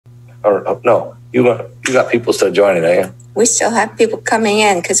Or no, you got people still joining, eh? We still have people coming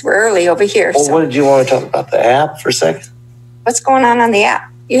in because we're early over here. Well, so. what did you want to talk about? The app for a second? What's going on the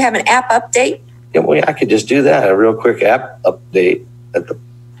app? You have an app update? Yeah, well, I could just do that. A real quick app update at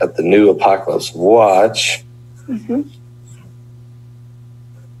the new Apocalypse Watch. Mm-hmm.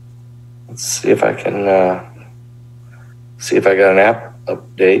 Let's see if I can got an app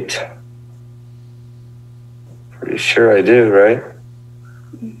update. Pretty sure I do, right?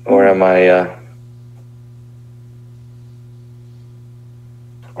 Mm-hmm. Or am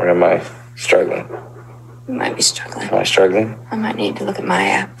I struggling? You might be struggling. Am I struggling? I might need to look at my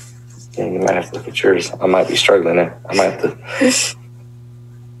app. Yeah, you might have to look at yours. I might be struggling there. I might have to.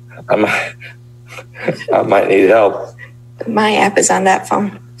 I might need help. My app is on that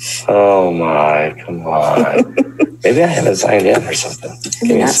phone. Oh my! Come on. Maybe I haven't signed in or something. Have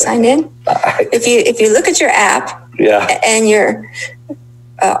you not signed in? If you look at your app, yeah, and your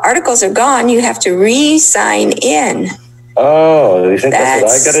articles are gone, you have to re-sign in. Oh, you think that's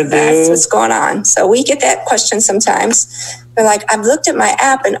what I got to do? That's what's going on. So we get that question sometimes. They're like, I've looked at my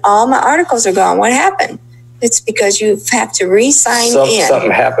app and all my articles are gone. What happened? It's because you have to re-sign in.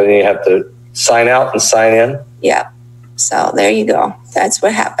 Something happened and you have to sign out and sign in? Yeah. So there you go. That's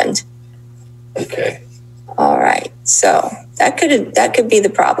what happened. Okay. All right. So that could be the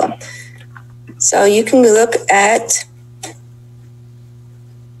problem. So you can look at...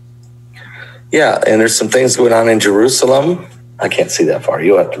 Yeah, and there's some things going on in Jerusalem. I can't see that far.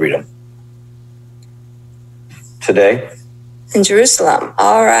 You'll have to read them. Today. In Jerusalem.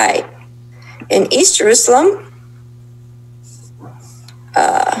 All right. In East Jerusalem,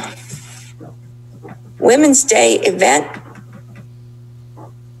 Women's Day event.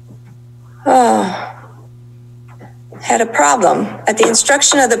 Had a problem. At the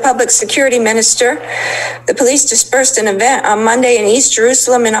instruction of the public security minister, the police dispersed an event on Monday in East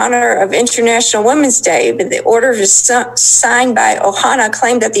Jerusalem in honor of International Women's Day. But the order signed by Ohana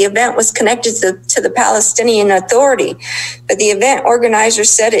claimed that the event was connected to the Palestinian Authority. But the event organizer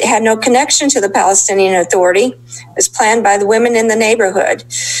said it had no connection to the Palestinian Authority. It was planned by the women in the neighborhood.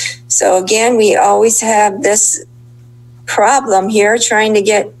 So again, we always have this problem here trying to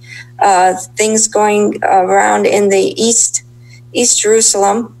get things going around in the East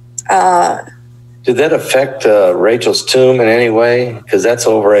Jerusalem. Did that affect Rachel's tomb in any way? Because that's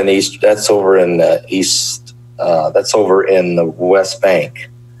over in East. That's over in the East. That's over in the West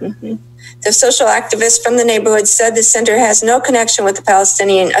Bank. Mm-hmm. The social activist from the neighborhood said the center has no connection with the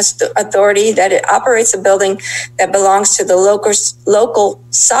Palestinian Authority, that it operates a building that belongs to the local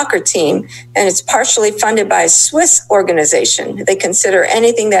soccer team, and it's partially funded by a Swiss organization. They consider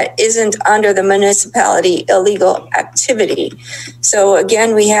anything that isn't under the municipality illegal activity. So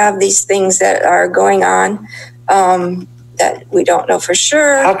again, we have these things that are going on that we don't know for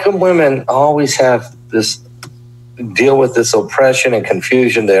sure. How come women always have this deal with this oppression and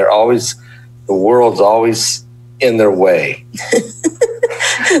confusion? The world's always in their way.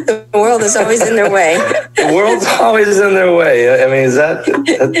 The world is always in their way. The world's always in their way. I mean, is that?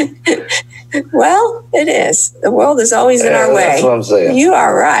 Well, it is. The world is always in our way. That's what I'm saying. You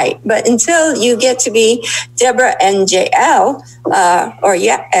are right. But until you get to be Deborah and Jael, or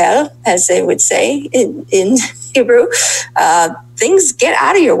Yael, as they would say in Hebrew, things get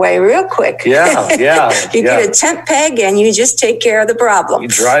out of your way real quick. Yeah. You get a tent peg and you just take care of the problem. You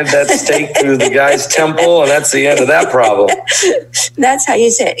drive that stake through the guy's temple, and that's the end of that problem. That's how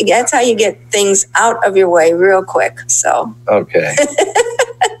you get things out of your way real quick. So okay.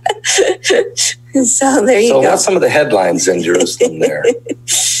 So there you go. So what's some of the headlines in Jerusalem there?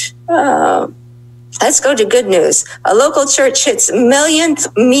 Let's go to good news. A local church hits millionth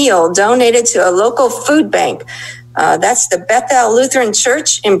meal donated to a local food bank. That's the Bethel Lutheran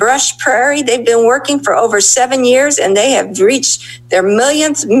Church in Brush Prairie. They've been working for over 7 years, and they have reached their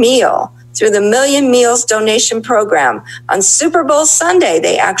millionth meal through the Million Meals Donation Program. On Super Bowl Sunday,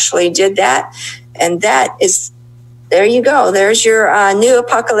 they actually did that. And that is, there you go. There's your new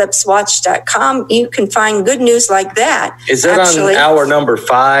apocalypsewatch.com. You can find good news like that. Is that actually on hour number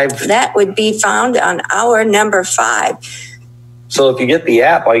 5? That would be found on hour number 5. So if you get the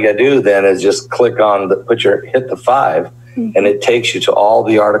app, all you got to do then is just click on hit the 5, mm-hmm. and it takes you to all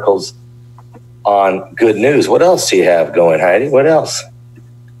the articles on good news. What else do you have going, Heidi? What else?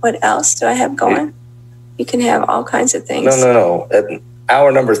 What else do I have going? You can have all kinds of things. No. At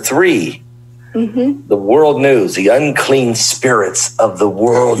hour number 3, mm-hmm. the world news, the unclean spirits of the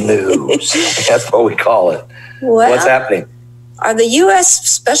world news. That's what we call it. Well, what's happening? Are the U.S.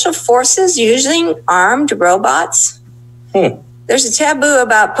 Special Forces using armed robots? There's a taboo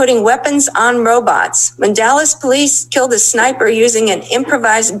about putting weapons on robots. When Dallas police killed a sniper using an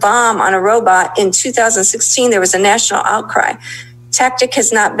improvised bomb on a robot in 2016, there was a national outcry. Tactic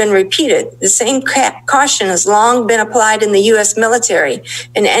has not been repeated. The same caution has long been applied in the U.S. military,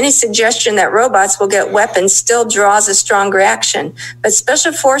 and any suggestion that robots will get weapons still draws a strong reaction. But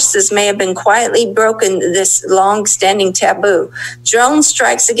special forces may have been quietly broken this long-standing taboo. Drone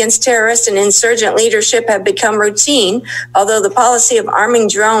strikes against terrorists and insurgent leadership have become routine, although the policy of arming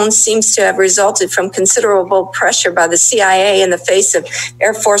drones seems to have resulted from considerable pressure by the CIA in the face of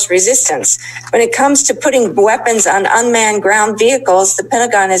Air Force resistance. When it comes to putting weapons on unmanned ground vehicles, the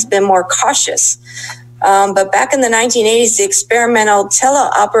Pentagon has been more cautious. But back in the 1980s, the experimental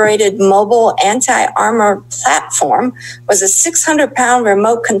teleoperated mobile anti-armor platform was a 600-pound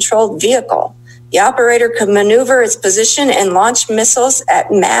remote-controlled vehicle. The operator could maneuver its position and launch missiles at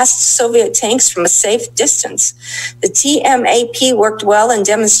massed Soviet tanks from a safe distance. The TMAP worked well in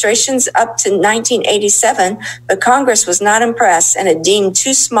demonstrations up to 1987, but Congress was not impressed and it deemed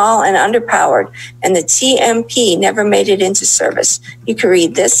too small and underpowered, and the TMP never made it into service. You can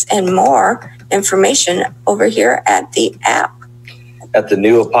read this and more information over here at the app. At the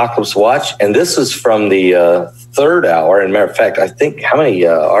new Apocalypse Watch, and this is from the third hour. And matter of fact, I think, how many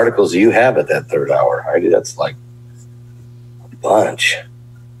articles do you have at that third hour, Heidi? That's like a bunch.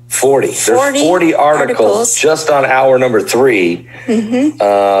 40. There's 40 articles just on hour number 3. Is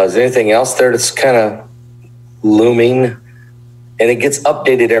there anything else there that's kind of looming? And it gets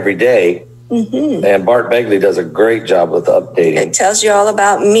updated every day. And Bart Begley does a great job with updating. It tells you all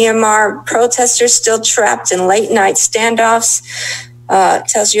about Myanmar protesters still trapped in late night standoffs.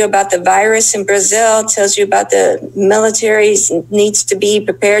 Tells you about the virus in Brazil, tells you about the military needs to be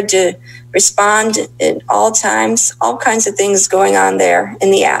prepared to respond at all times, all kinds of things going on there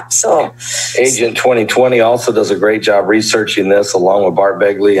in the app. So Agent 2020 also does a great job researching this along with Bart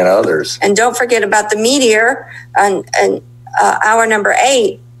Begley and others. And don't forget about the meteor on hour number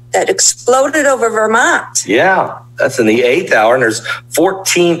 8 that exploded over Vermont. Yeah. That's in the 8th hour, and there's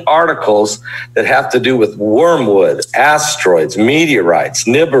 14 articles that have to do with wormwood, asteroids, meteorites,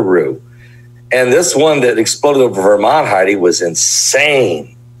 Nibiru. And this one that exploded over Vermont, Heidi, was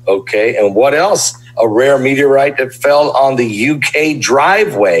insane. Okay, and what else? A rare meteorite that fell on the UK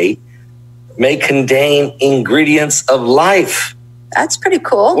driveway may contain ingredients of life. That's pretty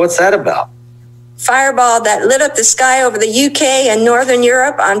cool. What's that about? Fireball that lit up the sky over the UK and Northern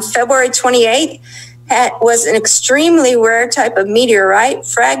Europe on February 28th. Was an extremely rare type of meteorite.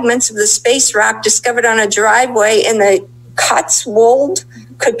 Fragments of the space rock discovered on a driveway in the Cotswold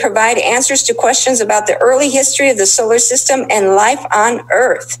could provide answers to questions about the early history of the solar system and life on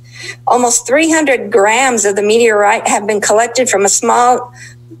Earth. Almost 300 grams of the meteorite have been collected from a small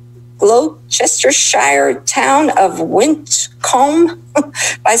Gloucestershire town of Wincombe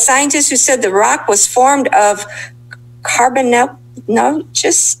by scientists who said the rock was formed of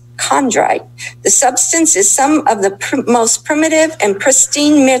carbonaceous chondrite. The substance is some of the most primitive and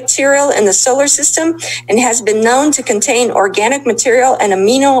pristine material in the solar system and has been known to contain organic material and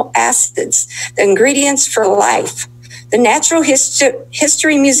amino acids, the ingredients for life. The Natural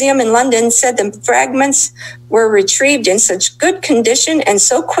History Museum in London said the fragments were retrieved in such good condition and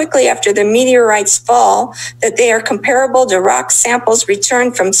so quickly after the meteorite's fall that they are comparable to rock samples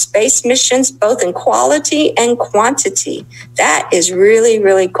returned from space missions, both in quality and quantity. That is really,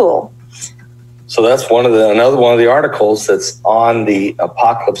 really cool. So that's another one of the articles that's on the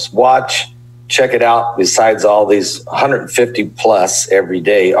Apocalypse Watch. Check it out. Besides all these 150 plus every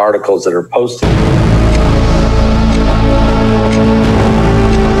day articles that are posted.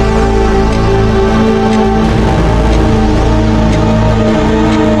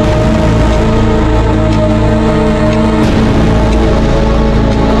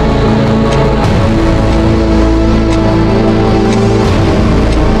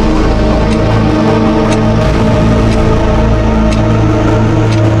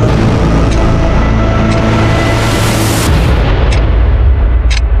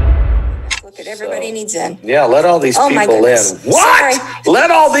 In. Yeah, let all these people in. What? Sorry.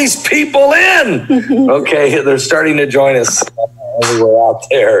 Let all these people in. Okay, they're starting to join us everywhere out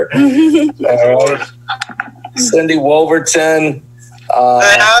there. Cindy Wolverton,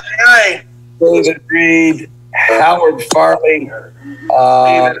 David Reed, Howard Farley,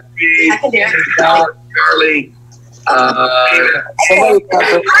 David Reed, Howard Farley.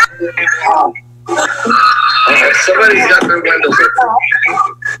 Somebody's got their windows open.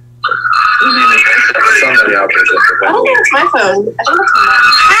 Somebody out there. I don't think it's my phone. I think it's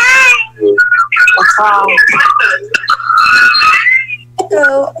mine.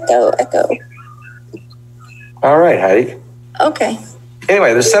 Echo. All right, Heidi. Okay.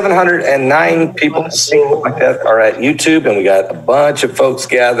 Anyway, there's 709 people like that are at YouTube, and we got a bunch of folks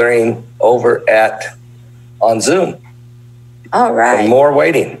gathering over on Zoom. All right. And more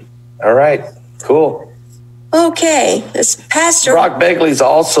waiting. All right, cool. Okay, this Pastor Brock Begley's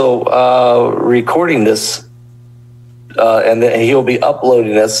also recording this, and then he'll be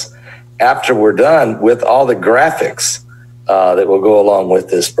uploading this after we're done with all the graphics that will go along with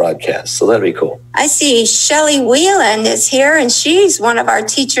this broadcast. So that'd be cool. I see Shelley Whelan is here, and she's one of our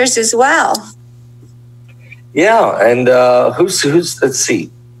teachers as well. Yeah, and who's let's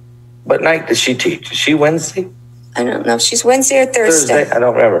see, what night does she teach? Is she Wednesday? I don't know if she's Wednesday or Thursday. I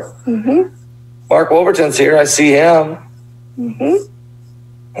don't remember. Mm-hmm. Mark Wolverton's here. I see him. Mm-hmm.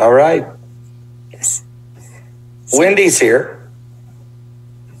 All right. Yes. Wendy's here.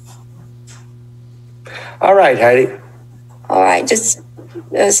 All right, Heidi. All right. Does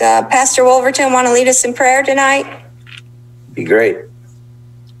Pastor Wolverton want to lead us in prayer tonight? Be great.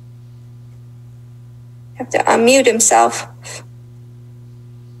 Have to unmute himself.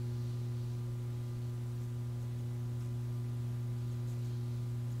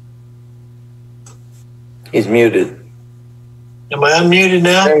 He's muted. Am I unmuted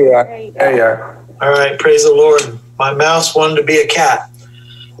now? There you are. There you are. All right, praise the Lord. My mouse wanted to be a cat.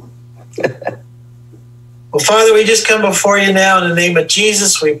 Well, Father, we just come before you now in the name of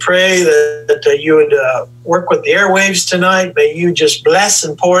Jesus. We pray that you would work with the airwaves tonight. May you just bless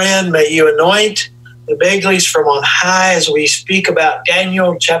and pour in. May you anoint the Begleys from on high as we speak about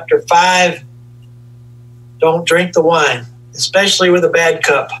Daniel chapter 5. Don't drink the wine, especially with a bad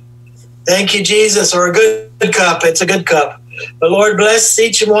cup. Thank you, Jesus, or a good cup. It's a good cup. But Lord, bless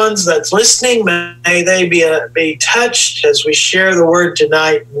each one that's listening. May they be touched as we share the word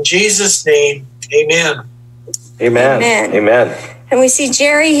tonight. In Jesus' name, amen. Amen. Amen. Amen. And we see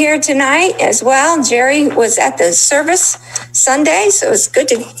Jerry here tonight as well. Jerry was at the service Sunday, so it's good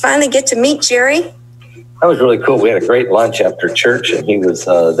to finally get to meet Jerry. That was really cool. We had a great lunch after church, and he was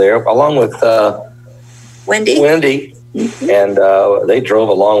there along with Wendy. Mm-hmm. And they drove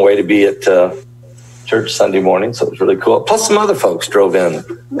a long way to be at church Sunday morning, so it was really cool. Plus some other folks drove in.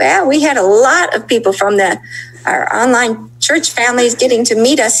 Yeah, we had a lot of people from our online church families getting to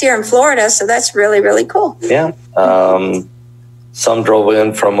meet us here in Florida, so that's really, really cool. Yeah. Some drove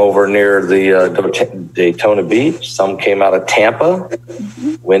in from over near the Daytona Beach. Some came out of Tampa.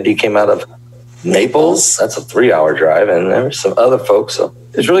 Mm-hmm. Wendy came out of Naples. That's a 3-hour drive, and there were some other folks, so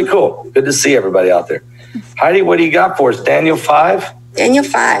it's really cool. Good to see everybody out there. Heidi, what do you got for us? Daniel 5? Daniel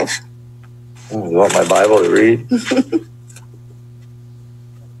 5. You want my Bible to read?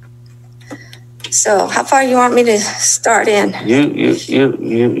 So, how far you want me to start in? You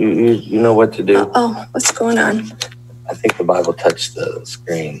know what to do. Oh, what's going on? I think the Bible touched the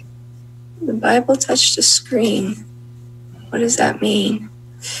screen. The Bible touched the screen. What does that mean?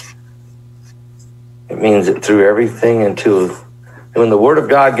 It means it threw everything into. When the Word of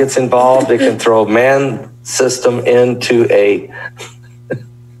God gets involved, it can throw man's system into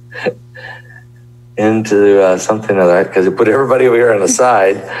something of that, because it put everybody over here on the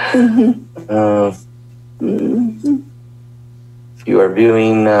side. If you are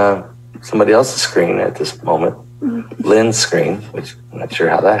viewing somebody else's screen at this moment, Lynn's screen, which I'm not sure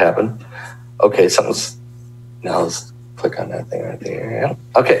how that happened. Okay, now let's click on that thing right there. Yeah.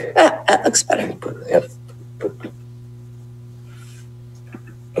 Okay. That looks better. Yep.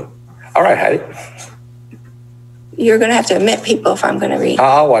 All right, Heidi. You're going to have to admit people if I'm going to read.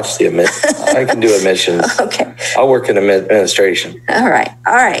 I'll watch the I can do admissions. Okay. I'll work in administration. All right.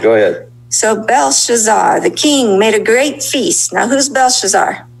 Go ahead. So Belshazzar, the king, made a great feast. Now, who's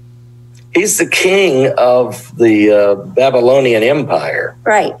Belshazzar? He's the king of the Babylonian Empire.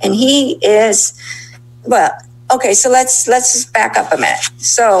 Right. And he is, okay, so let's just back up a minute.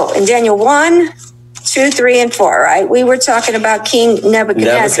 So in Daniel 1, 2, 3, and 4, right? We were talking about King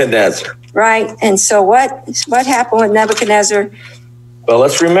Nebuchadnezzar. Right. And so what happened with Nebuchadnezzar? Well,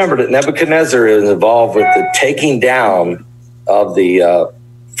 let's remember that Nebuchadnezzar is involved with the taking down of the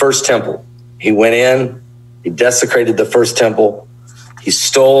first temple. He went in, he desecrated the first temple, he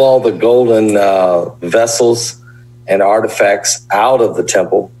stole all the golden vessels and artifacts out of the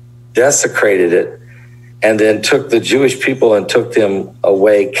temple, desecrated it, and then took the Jewish people and took them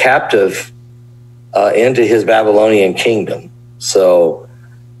away captive into his Babylonian kingdom. So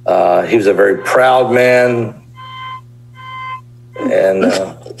he was a very proud man, and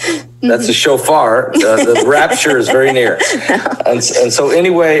that's a shofar. The rapture is very near. And so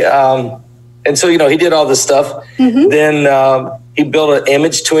anyway, he did all this stuff. Mm-hmm. Then he built an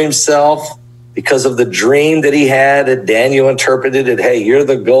image to himself because of the dream that he had, and Daniel interpreted it. Hey, you're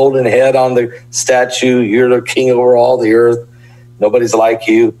the golden head on the statue. You're the king over all the earth. Nobody's like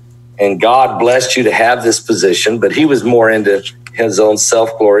you. And God blessed you to have this position, but he was more into his own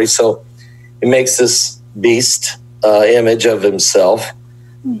self-glory. So he makes this beast image of himself.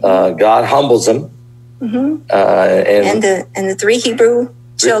 God humbles him. And the 3 Hebrew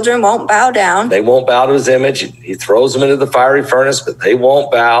children won't bow down. They won't bow to his image. He throws them into the fiery furnace, but they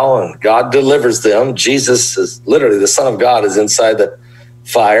won't bow, and God delivers them. Jesus is literally the Son of God is inside the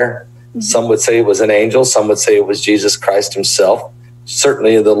fire. Some would say it was an angel. Some would say it was Jesus Christ himself.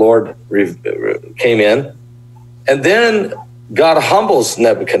 Certainly the Lord came in. And then God humbles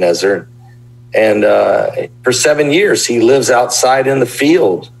Nebuchadnezzar. And for 7 years, he lives outside in the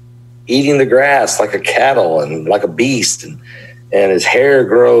field, eating the grass like a cattle and like a beast. And his hair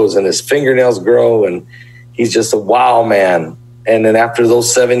grows and his fingernails grow. And he's just a wild man. And then after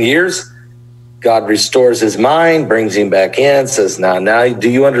those 7 years, God restores his mind, brings him back in, says, now, do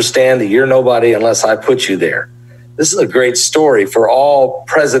you understand that you're nobody unless I put you there? This is a great story for all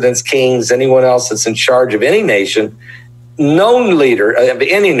presidents, kings, anyone else that's in charge of any nation. No leader of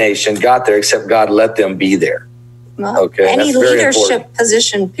any nation got there except God let them be there. Well, okay, any leadership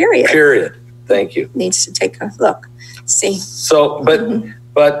position, period. Period. Thank you. Needs to take a look. See. So,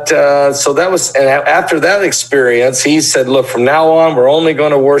 so that was, and after that experience, he said, look, from now on, we're only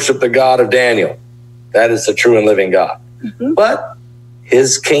going to worship the God of Daniel. That is the true and living God. But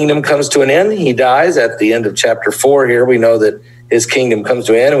his kingdom comes to an end. He dies at the end of chapter 4 here. We know that his kingdom comes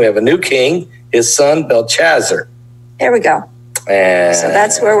to an end. We have a new king, his son, Belshazzar. There we go. And so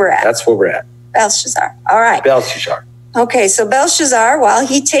that's where we're at. That's where we're at. Belshazzar. All right. Belshazzar. Okay, so Belshazzar, while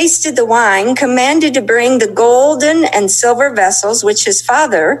he tasted the wine, commanded to bring the golden and silver vessels which his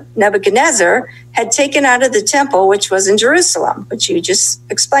father, Nebuchadnezzar, had taken out of the temple, which was in Jerusalem, which you just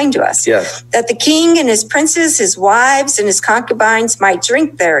explained to us. Yes. That the king and his princes, his wives, and his concubines might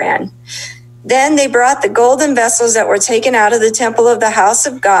drink therein. Then they brought the golden vessels that were taken out of the temple of the house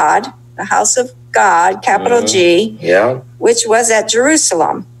of God, capital G, which was at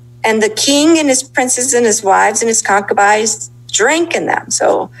Jerusalem. And the king and his princes and his wives and his concubines drank in them.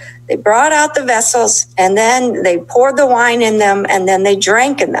 So they brought out the vessels and then they poured the wine in them and then they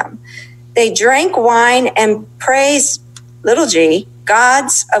drank in them. They drank wine and praised, little g,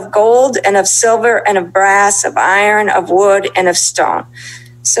 gods of gold and of silver and of brass, of iron, of wood, and of stone.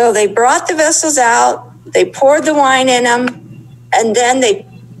 So they brought the vessels out, they poured the wine in them, and then they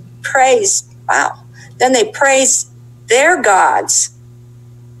praised, then they praised their gods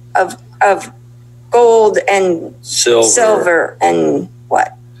of gold and silver and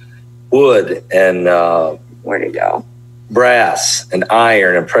what? Wood and where'd it go? Brass and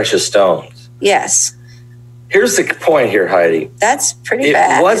iron and precious stones. Yes. Here's the point here, Heidi. That's pretty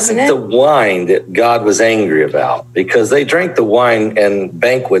bad. It wasn't the wine that God was angry about, because they drank the wine and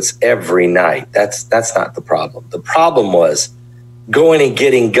banquets every night. That's not the problem. The problem was going and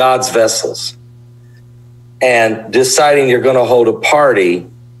getting God's vessels and deciding you're going to hold a party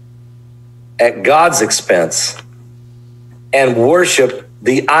at God's expense and worship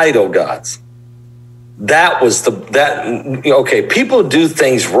the idol gods. That was people do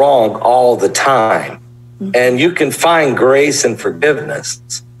things wrong all the time, and you can find grace and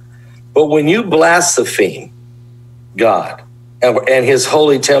forgiveness. But when you blaspheme God and his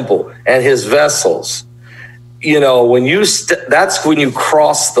holy temple and his vessels, that's when you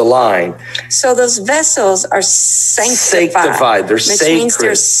cross the line. So those vessels are sanctified. They're which sacred. Means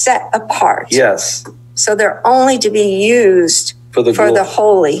they're set apart. Yes. So they're only to be used for the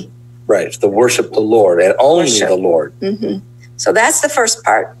holy. Right, to worship the Lord and only the Lord. So that's the first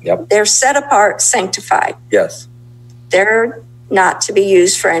part. Yep. They're set apart, sanctified. Yes. They're not to be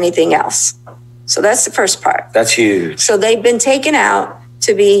used for anything else. So that's the first part. That's huge. So they've been taken out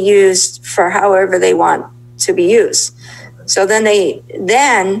to be used for however they want to be used. So then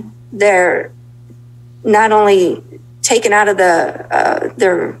they're not only taken out of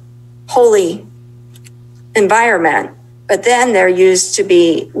their holy environment, but then they're used to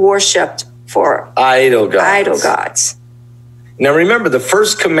be worshipped for idol gods. Now remember, the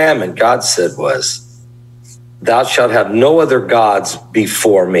first commandment God said was, thou shalt have no other gods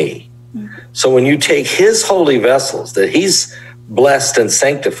before me. So when you take his holy vessels that he's blessed and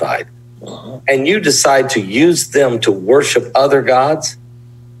sanctified, and you decide to use them to worship other gods,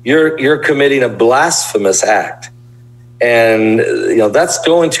 you're committing a blasphemous act. And that's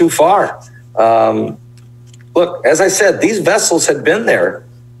going too far. Look, as I said, these vessels had been there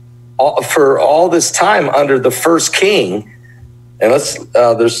for all this time under the first king. And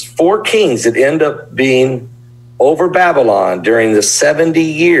there's 4 kings that end up being over Babylon during the 70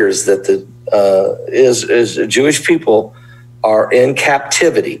 years that the is Jewish people are in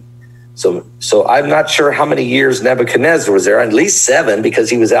captivity. So I'm not sure how many years Nebuchadnezzar was there, at least 7, because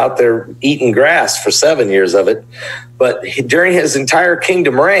he was out there eating grass for 7 years of it. But during his entire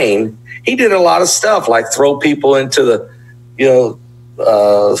kingdom reign, he did a lot of stuff like throw people into the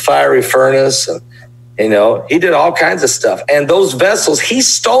fiery furnace. And, he did all kinds of stuff. And those vessels, he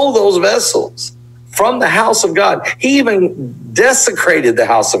stole those vessels from the house of God. He even desecrated the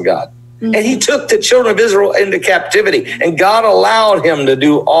house of God. Mm-hmm. And he took the children of Israel into captivity. And God allowed him to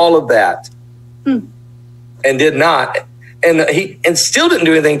do all of that. And did not. And still didn't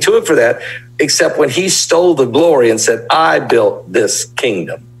do anything to it for that, except when he stole the glory and said, I built this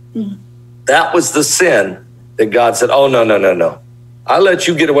kingdom. Mm-hmm. That was the sin that God said, oh, no. I let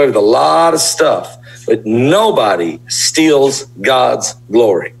you get away with a lot of stuff, but nobody steals God's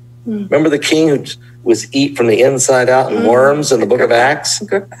glory. Mm-hmm. Remember the king who was eat from the inside out and worms in the book of Acts?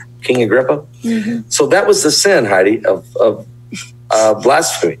 King Agrippa. Mm-hmm. So that was the sin, Heidi, of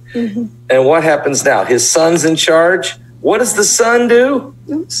blasphemy. Mm-hmm. And what happens now? His son's in charge. What does the son do?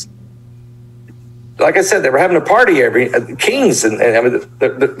 Oops. Like I said, they were having a party kings, and I mean,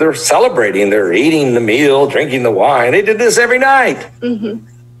 they're celebrating. They're eating the meal, drinking the wine. They did this every night. Mm-hmm.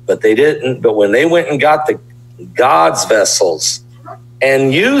 But they didn't. But when they went and got the God's vessels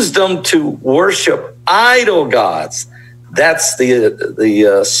and used them to worship idol gods, that's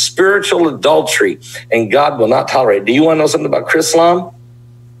the spiritual adultery, and God will not tolerate. Do you want to know something about Chrislam?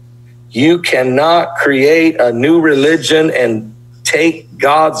 You cannot create a new religion and take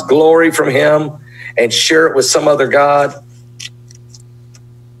God's glory from him and share it with some other god.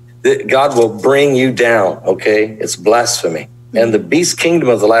 God will bring you down, okay? It's blasphemy. And the beast kingdom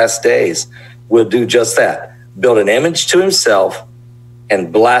of the last days will do just that. Build an image to himself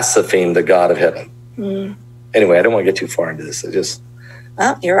and blaspheme the God of heaven. Mm. Anyway, I don't want to get too far into this.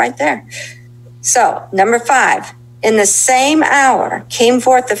 Well, you're right there. So, number 5. In the same hour came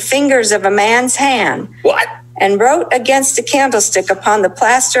forth the fingers of a man's hand. What? And wrote against a candlestick upon the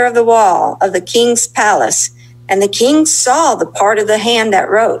plaster of the wall of the king's palace. And the king saw the part of the hand that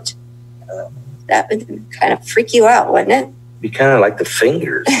wrote. That would kind of freak you out, wouldn't it? Be kind of like the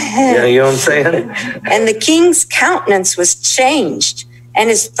fingers. You know what I'm saying? And the king's countenance was changed, and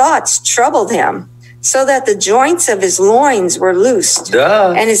his thoughts troubled him, so that the joints of his loins were loosed,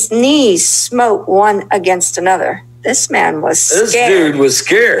 and his knees smote one against another. This man was scared. This dude was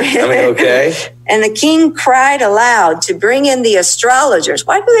scared. I mean, okay. And the king cried aloud to bring in the astrologers.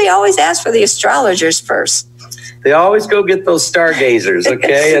 Why do they always ask for the astrologers first? They always go get those stargazers,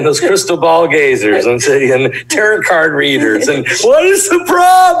 okay, and those crystal ball gazers, and tarot card readers. And what is the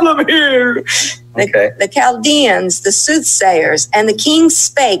problem here? Okay. The Chaldeans, the soothsayers, and the king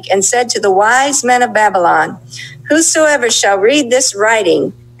spake and said to the wise men of Babylon, whosoever shall read this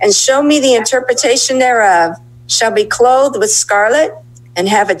writing and show me the interpretation thereof shall be clothed with scarlet and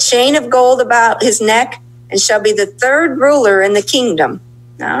have a chain of gold about his neck and shall be the 3rd ruler in the kingdom.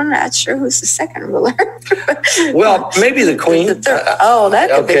 Now, I'm not sure who's the 2nd ruler. Well, maybe the queen. That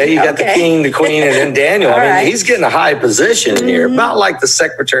could be. Okay, you got the king, the queen, and then Daniel. I mean, he's getting a high position in here, about like the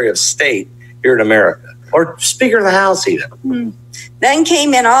Secretary of State here in America, or Speaker of the House even. Mm-hmm. Then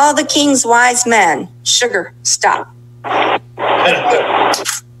came in all the king's wise men. Sugar, stop. Uh-oh.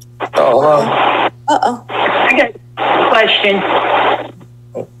 I got a question.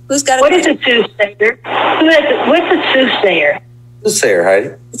 Who's got What is a soothsayer? What's a soothsayer? Soothsayer, Heidi.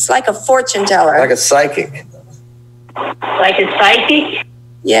 It's like a fortune teller. Like a psychic. Like a psychic?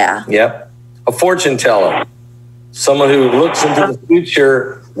 Yeah. Yep. A fortune teller. Someone who looks into the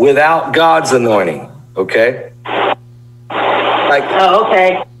future without God's anointing. Okay?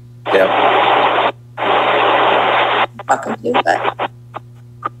 Okay. Yep. Welcome to that.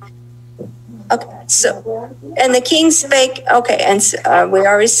 Okay, so, and the king spake, and we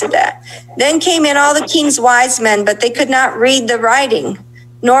already said that. Then came in all the king's wise men, but they could not read the writing,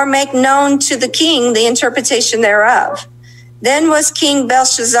 nor make known to the king the interpretation thereof. Then was King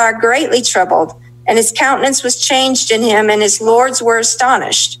Belshazzar greatly troubled, and his countenance was changed in him, and his lords were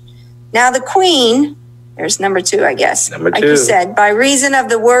astonished. Now the queen, there's number 2, I guess. Number 2. Like you said, by reason of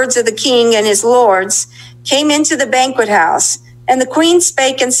the words of the king and his lords, came into the banquet house. And the queen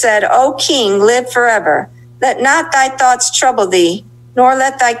spake and said, O king, live forever. Let not thy thoughts trouble thee, nor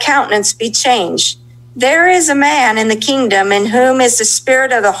let thy countenance be changed. There is a man in the kingdom in whom is the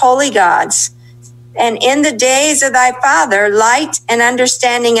spirit of the holy gods. And in the days of thy father, light and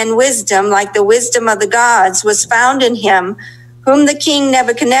understanding and wisdom, like the wisdom of the gods, was found in him, whom the king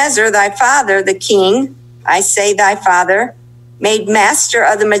Nebuchadnezzar, thy father, the king, I say thy father, made master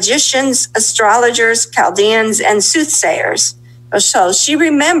of the magicians, astrologers, Chaldeans, and soothsayers. So she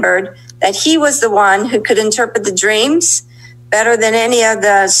remembered that he was the one who could interpret the dreams better than any of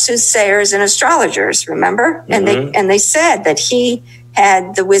the soothsayers and astrologers, remember? Mm-hmm. And they said that he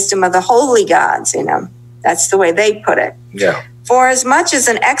had the wisdom of the holy gods in him. That's the way they put it. Yeah. For as much as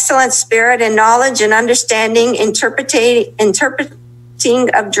an excellent spirit and knowledge and understanding, interpreting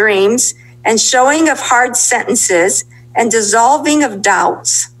of dreams and showing of hard sentences and dissolving of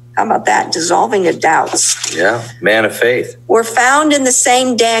doubts. How about that? Dissolving of doubts. Yeah. Man of faith. Were found in the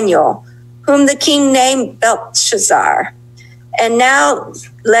same Daniel, whom the king named Belshazzar. And now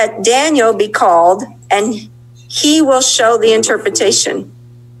let Daniel be called, and he will show the interpretation.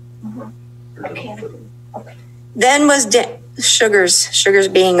 Then was sugar's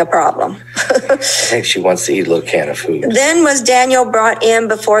being a problem. I think she wants to eat a little can of food. Then was Daniel brought in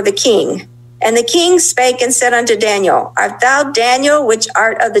before the king. And the king spake and said unto Daniel, Art thou Daniel, which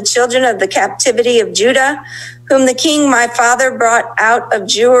art of the children of the captivity of Judah, whom the king my father brought out of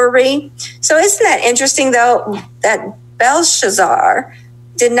Jewry? So isn't that interesting, though, that Belshazzar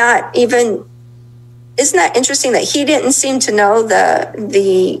did not even, isn't that interesting that he didn't seem to know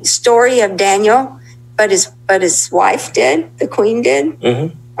the story of Daniel, but his wife did, the queen did?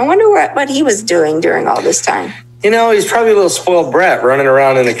 Mm-hmm. I wonder what he was doing during all this time. You know, he's probably a little spoiled brat running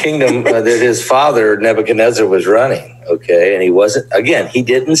around in the kingdom that his father, Nebuchadnezzar, was running. Okay. And he wasn't, again, he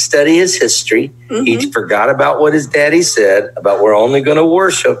didn't study his history. Mm-hmm. He forgot about what his daddy said about we're only going to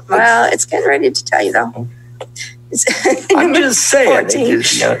worship. Well, it's getting ready to tell you, though. I'm just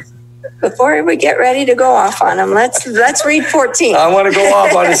saying. Before we get ready to go off on him, let's read 14. I want to go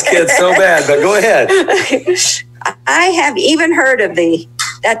off on his kid so bad, but go ahead. I have even heard of thee,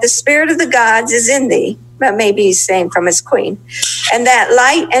 that the spirit of the gods is in thee, but maybe he's saying from his queen, and that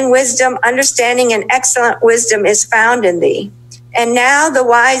light and wisdom, understanding and excellent wisdom is found in thee. And now the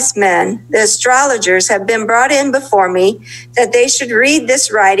wise men, the astrologers, have been brought in before me, that they should read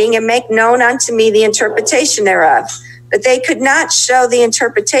this writing and make known unto me the interpretation thereof. But they could not show the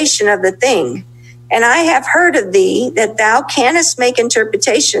interpretation of the thing. And I have heard of thee that thou canst make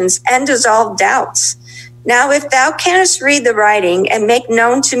interpretations and dissolve doubts. Now, if thou canst read the writing and make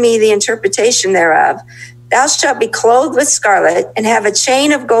known to me the interpretation thereof, thou shalt be clothed with scarlet and have a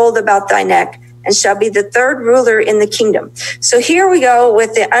chain of gold about thy neck, and shall be the third ruler in the kingdom. So here we go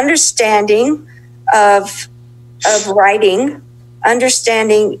with the understanding of writing,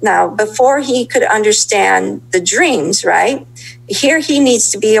 understanding. Now, before he could understand the dreams, right? Here he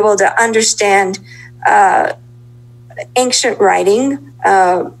needs to be able to understand ancient writing.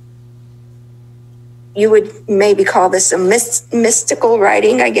 You would maybe call this a mystical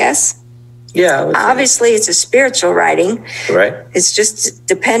writing, I guess. Yeah. Obviously, it's a spiritual writing. Right. It's just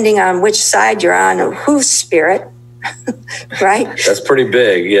depending on which side you're on or whose spirit, right? That's pretty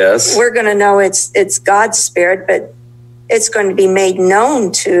big, yes. We're going to know it's God's spirit, but it's going to be made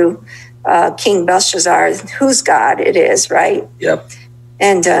known to King Belshazzar whose God it is, right? Yep.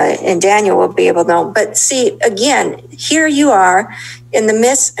 And Daniel will be able to know. But see, again, here you are in the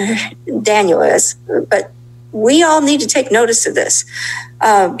midst, Daniel is, but we all need to take notice of this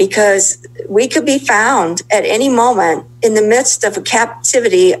because we could be found at any moment in the midst of a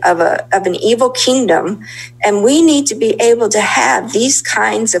captivity of an evil kingdom. And we need to be able to have these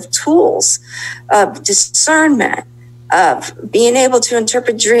kinds of tools of discernment, of being able to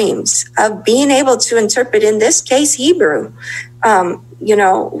interpret dreams, of being able to interpret, in this case, Hebrew.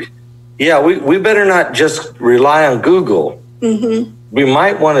 Yeah, we better not just rely on Google. Mm-hmm. We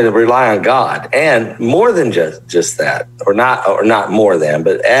might want to rely on God, and more than just that, or not more than,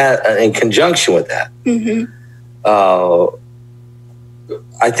 but in conjunction with that. Mm-hmm.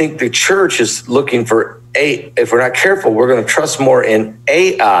 I think the church is looking for if we're not careful, we're going to trust more in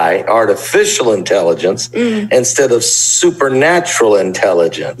AI, artificial intelligence, instead of supernatural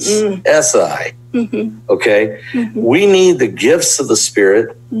intelligence, SI. Mm-hmm. Okay? Mm-hmm. We need the gifts of the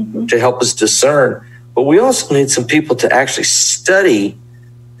Spirit to help us discern, but we also need some people to actually study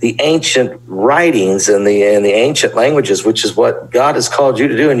the ancient writings and the ancient languages, which is what God has called you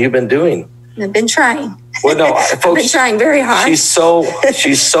to do, and you've been doing. I've been trying. Well, no, folks, I've been trying very hard. She's so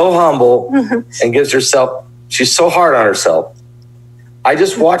humble and gives herself. She's so hard on herself. I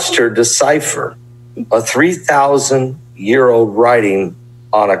just watched her decipher a 3,000-year-old writing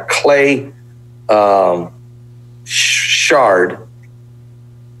on a clay shard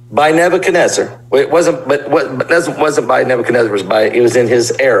by Nebuchadnezzar. It wasn't, but wasn't by Nebuchadnezzar. It was in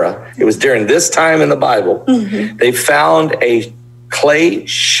his era. It was during this time in the Bible. Mm-hmm. They found a clay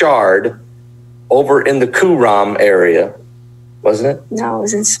shard over in the Qumran area, wasn't it? No, it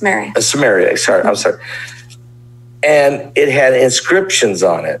was in Samaria. Samaria, sorry, I'm sorry. And it had inscriptions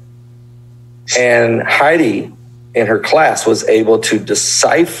on it. And Heidi in her class was able to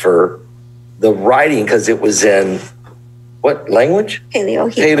decipher the writing because it was in what language?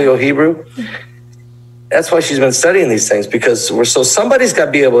 Paleo-Hebrew. That's why she's been studying these things, because somebody's got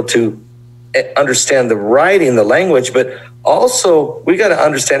to be able to understand the writing, the language, but also we got to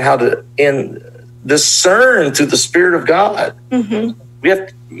understand how to discern through the Spirit of God. Mm-hmm. We have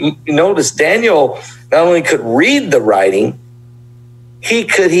to notice Daniel not only could read the writing, he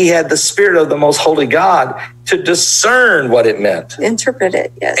had the Spirit of the most holy God to discern what it meant. Interpret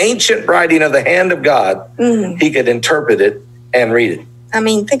it, yes. Ancient writing of the hand of God, he could interpret it and read it. I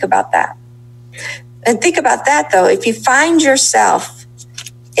mean, think about that. And think about that, though. If you find yourself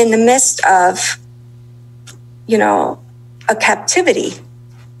in the midst of, a captivity,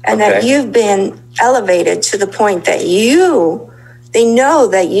 and that you've been elevated to the point that they know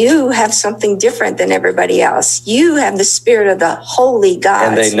that you have something different than everybody else. You have the Spirit of the Holy God.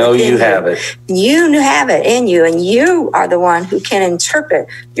 And they know you have it. You have it in you, and you are the one who can interpret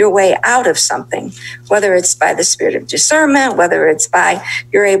your way out of something, whether it's by the spirit of discernment, whether it's by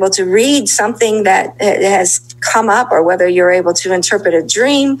you're able to read something that has come up, or whether you're able to interpret a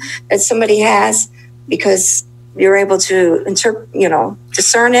dream that somebody has because you're able to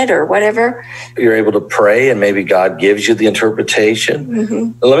discern it or whatever. You're able to pray, and maybe God gives you the interpretation.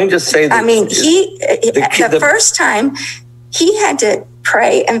 Mm-hmm. Let me just say that. I mean, the first time he had to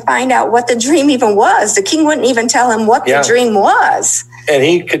pray and find out what the dream even was. The king wouldn't even tell him what the dream was. And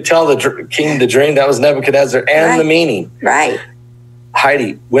he could tell the king the dream. That was Nebuchadnezzar, and the meaning. Right.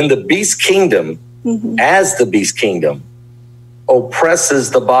 Heidi, when the beast kingdom, as the beast kingdom,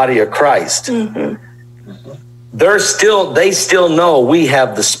 oppresses the body of Christ, they still know we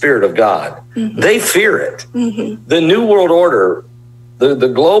have the Spirit of God. They fear it. The New World Order, the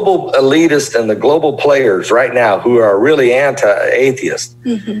global elitists and the global players right now who are really anti-atheist,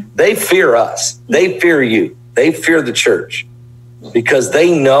 they fear us. They fear you. They fear the church, because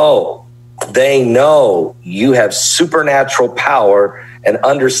they know you have supernatural power and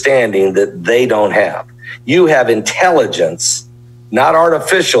understanding that they don't have. You have intelligence, not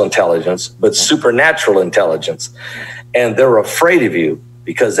artificial intelligence, but supernatural intelligence. And they're afraid of you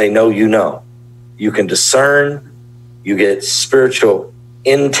because they know you know. You can discern, you get spiritual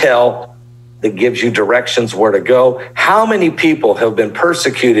intel that gives you directions where to go. How many people have been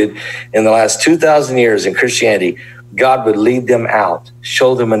persecuted in the last 2,000 years in Christianity? God would lead them out,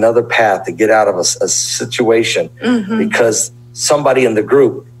 show them another path to get out of a situation because somebody in the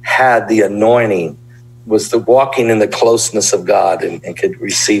group had the anointing, was the walking in the closeness of God and could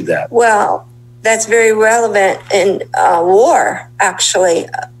receive that. Well, that's very relevant in war, actually.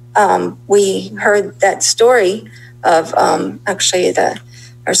 We heard that story of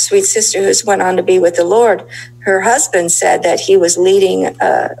our sweet sister who's went on to be with the Lord. Her husband said that he was leading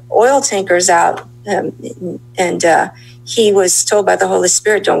oil tankers out, and he was told by the Holy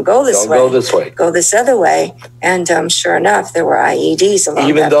Spirit, don't go this way. Go this other way. And sure enough, there were IEDs along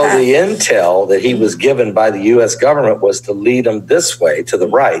Even that though path. the intel that he was given by the U.S. government was to lead him this way, to the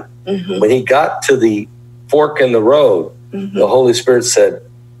right. When he got to the fork in the road, the Holy Spirit said,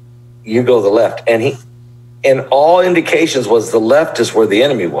 you go the left. And all indications was the left is where the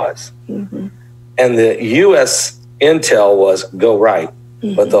enemy was. And the U.S. intel was go right.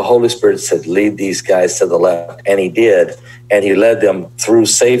 But the Holy Spirit said, lead these guys to the left. And he did. And he led them through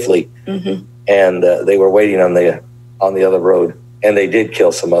safely. And they were waiting on the other road. And they did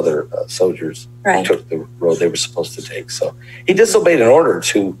kill some other soldiers who took the road they were supposed to take. So he disobeyed an order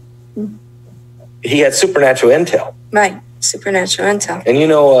he had supernatural intel. Right. Supernatural intel.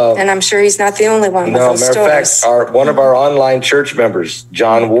 And and I'm sure he's not the only one with those stories. Matter of fact, one of our online church members,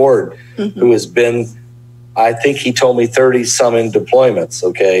 John Ward, who has been, I think he told me 30 some in deployments.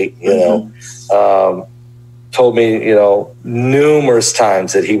 Okay. Told me, numerous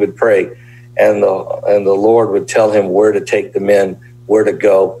times that he would pray and the Lord would tell him where to take the men, where to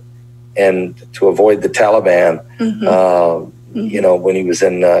go, and to avoid the Taliban, when he was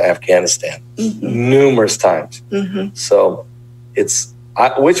in Afghanistan, numerous times. So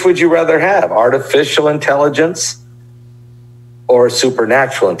which would you rather have, artificial intelligence or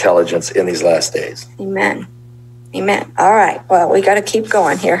supernatural intelligence in these last days? Amen. All right. Well, we got to keep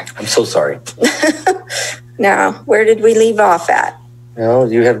going here. I'm so sorry. Now, where did we leave off at?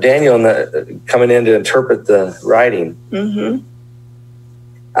 You have Daniel coming in to interpret the writing.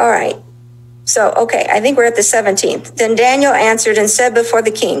 All right. So, okay, I think we're at the 17th. Then Daniel answered and said before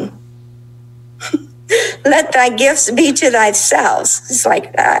the king, Let thy gifts be to thyself. It's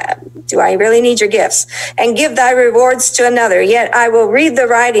like, do I really need your gifts? And give thy rewards to another. Yet I will read the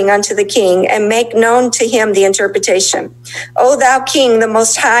writing unto the king and make known to him the interpretation. O thou king, the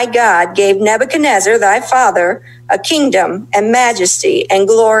most high God gave Nebuchadnezzar thy father a kingdom and majesty and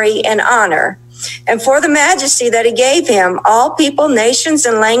glory and honor. And for the majesty that he gave him, all people, nations,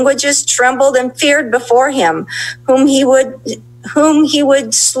 and languages trembled and feared before him, whom he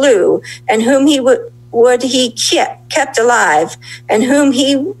would slew, and whom he would he kept alive, and whom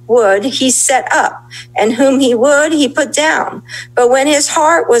he would he set up, and whom he would he put down. But when his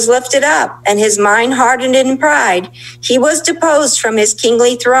heart was lifted up, and his mind hardened in pride, he was deposed from his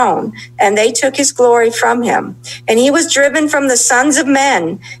kingly throne, and they took his glory from him. And he was driven from the sons of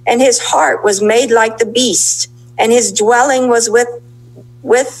men, and his heart was made like the beast, and his dwelling was with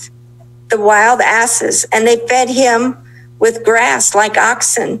the wild asses, and they fed him with grass like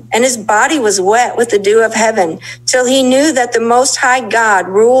oxen, and his body was wet with the dew of heaven, till he knew that the Most High God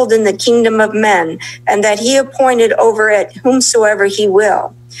ruled in the kingdom of men, and that he appointed over it whomsoever he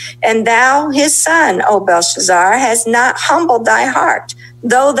will. And thou, his son, O Belshazzar, hast not humbled thy heart,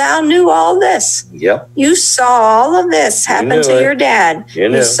 though thou knew all this. Yep. You saw all of this happen to your dad.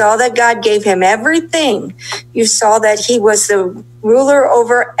 You saw that God gave him everything. You saw that he was the ruler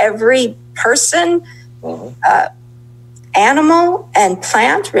over every person, animal and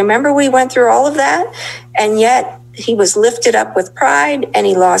plant. Remember, we went through all of that, and yet he was lifted up with pride and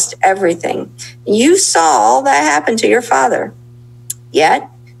he lost everything. You saw all that happen to your father, yet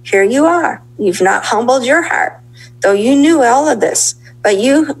here you are. You've not humbled your heart, though you knew all of this, but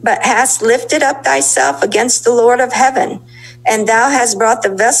hast lifted up thyself against the Lord of heaven, and thou hast brought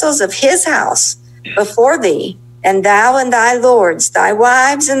the vessels of his house before thee, and thou and thy lords, thy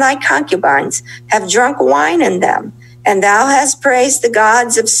wives and thy concubines have drunk wine in them. And thou hast praised the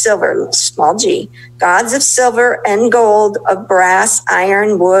gods of silver, small g, gods of silver and gold, of brass,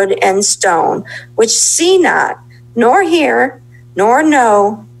 iron, wood, and stone, which see not, nor hear, nor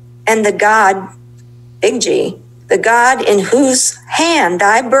know, and the God, big G, the God in whose hand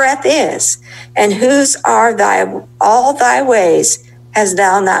thy breath is, and whose are all thy ways, hast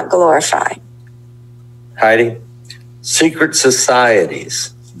thou not glorified. Heidi, secret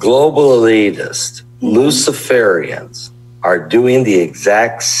societies, global elitists, Luciferians are doing the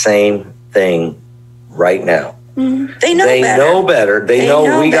exact same thing right now. They know better. They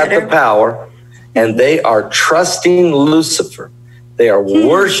know we got the power, and they are trusting Lucifer. They are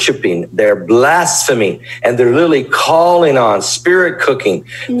worshiping, they're blaspheming, and they're literally calling on spirit cooking.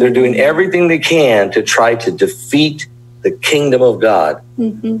 They're doing everything they can to try to defeat the kingdom of God.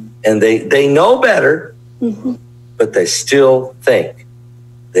 And they know better, but they still think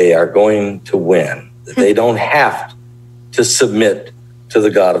they are going to win. They don't have to submit to the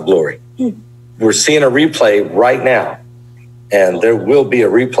God of glory. We're seeing a replay right now, and there will be a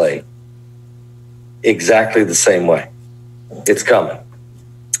replay exactly the same way. It's coming.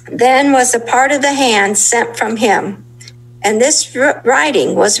 Then was a part of the hand sent from him, and this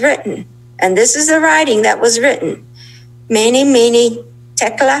writing was written. And this is the writing that was written. Mene,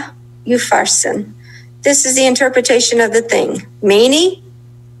 tekla, upharsin. This is the interpretation of the thing. Mene,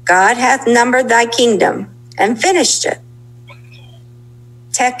 God hath numbered thy kingdom and finished it.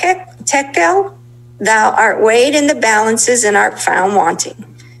 Tekel, thou art weighed in the balances and art found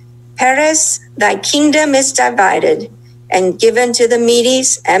wanting. Peres, thy kingdom is divided and given to the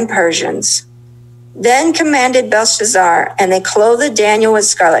Medes and Persians. Then commanded Belshazzar, and they clothed Daniel with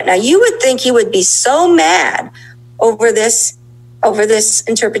scarlet. Now you would think he would be so mad over this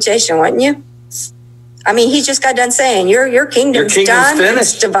interpretation, wouldn't you? I mean, he just got done saying, your kingdom's done,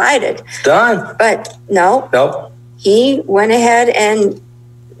 finished. It's divided. It's done. But no, Nope. He went ahead and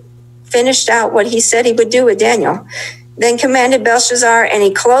finished out what he said he would do with Daniel. Then commanded Belshazzar, and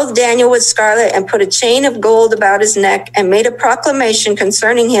he clothed Daniel with scarlet and put a chain of gold about his neck and made a proclamation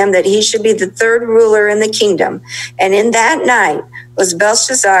concerning him that he should be the third ruler in the kingdom. And in that night was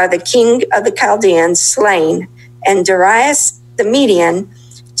Belshazzar, the king of the Chaldeans, slain, and Darius the Median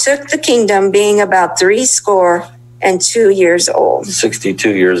took the kingdom, being about 62 years old.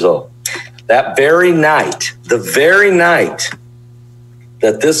 62 years old. That very night, the very night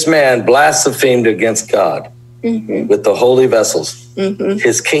that this man blasphemed against God with the holy vessels,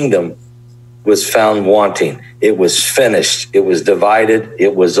 his kingdom was found wanting. It was finished. It was divided.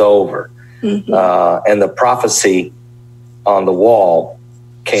 It was over. And the prophecy on the wall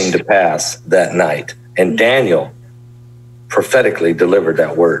came to pass that night. And Daniel prophetically delivered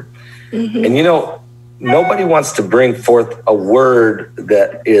that word. And you know, nobody wants to bring forth a word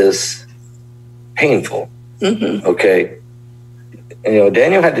that is painful. Okay. And, you know,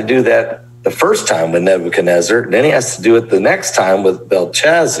 Daniel had to do that the first time with Nebuchadnezzar. Then he has to do it the next time with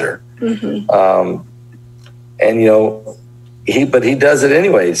Belshazzar. And, you know, he does it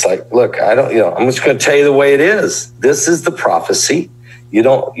anyway. It's like, look, I'm just going to tell you the way it is. This is the prophecy. You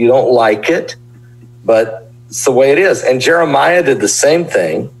don't like it, but it's the way it is. And Jeremiah did the same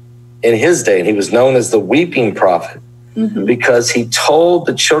thing in his day. And he was known as the weeping prophet because he told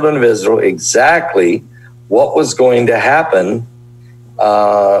the children of Israel exactly what was going to happen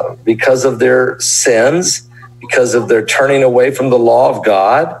because of their sins, because of their turning away from the law of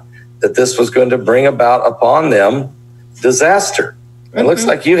God, that this was going to bring about upon them disaster. It looks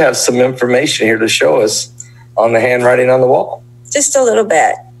like you have some information here to show us on the handwriting on the wall. Just a little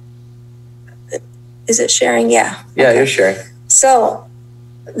bit. Is it sharing? Yeah. Yeah, okay. You're sharing. So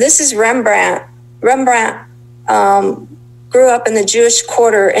this is Rembrandt. Rembrandt grew up in the Jewish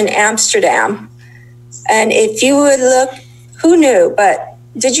quarter in Amsterdam. And if you would look, who knew, but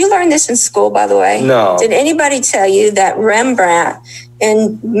did you learn this in school, by the way? No. Did anybody tell you that Rembrandt,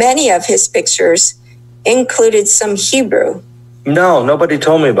 in many of his pictures, included some Hebrew? No, nobody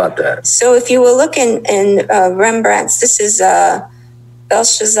told me about that. So if you will look in Rembrandt's, this is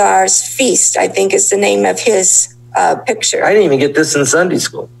Belshazzar's Feast, I think is the name of his picture. I didn't even get this in Sunday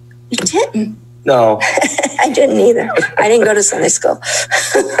school. You didn't? No. I didn't either. I didn't go to Sunday school.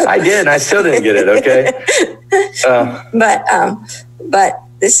 I did, and I still didn't get it, okay? But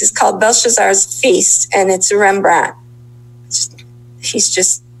this is called Belshazzar's Feast, and it's a Rembrandt. He's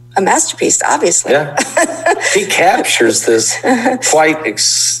just a masterpiece, obviously. Yeah. He captures this quite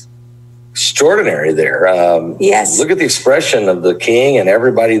extraordinary there. Yes. Look at the expression of the king and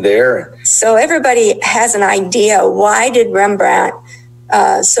everybody there. So everybody has an idea. Why did Rembrandt?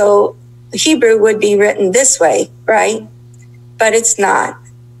 So Hebrew would be written this way, right? But it's not.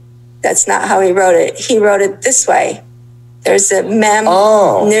 That's not how he wrote it. He wrote it this way. There's a mem,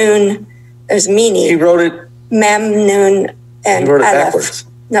 noon, there's mini. He wrote it. Mem, noon, and he wrote it aleph. Backwards.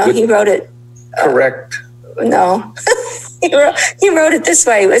 No, he wrote it. Correct. No, he wrote it this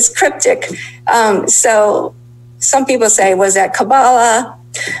way. It was cryptic. So some people say, was that Kabbalah?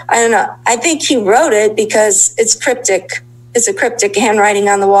 I don't know. I think he wrote it because it's cryptic. It's a cryptic handwriting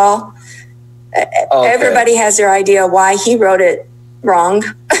on the wall. Okay. Everybody has their idea why he wrote it wrong.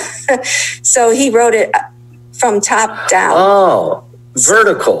 So he wrote it from top down. Oh,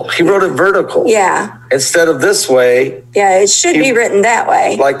 vertical. He wrote it vertical. Yeah. Instead of this way. Yeah, it should be written that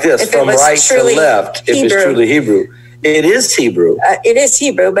way. Like this, from right to left, if it's truly Hebrew. It is Hebrew. It is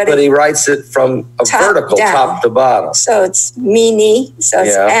Hebrew, but he writes it from a vertical, down. Top to bottom. So it's mini, so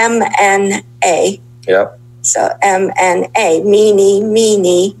it's M-N-A. Yep. So M-N-A,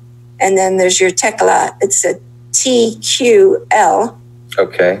 mini, and then there's your tekla. It's a T-Q-L.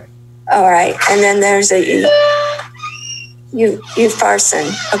 Okay. All right, and then there's a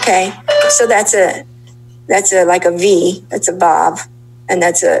Ufarsin. Okay, so that's a like a V. That's a Vav, and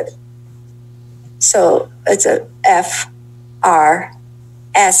it's a F, R,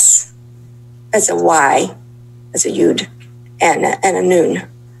 S. That's a Y. That's a Yud, and a Nun.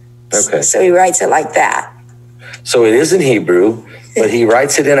 Okay. So he writes it like that. So it is in Hebrew, but he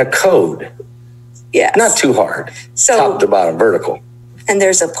writes it in a code. Yes. Not too hard. So, top to bottom, vertical. And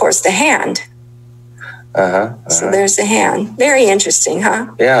there's, of course, the hand. So there's the hand. Very interesting, huh?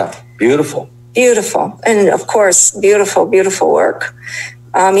 Yeah. Beautiful. Beautiful. And, of course, beautiful, beautiful work.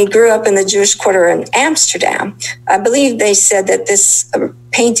 He grew up in the Jewish quarter in Amsterdam. I believe they said that this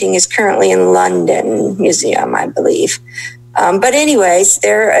painting is currently in London Museum, I believe. But anyways,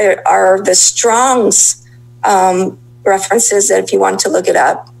 there are the Strong's references that if you want to look it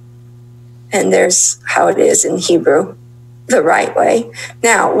up. And there's how it is in Hebrew, the right way.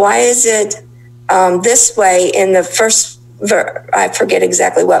 Now, why is it this way in the first verse? I forget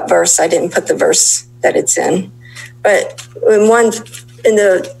exactly what verse. I didn't put the verse that it's in. But in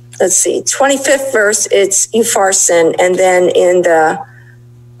the 25th verse, it's Upharsin. And then in the,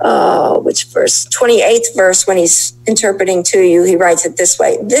 which verse? 28th verse, when he's interpreting to you, he writes it this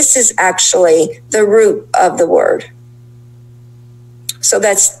way. This is actually the root of the word. So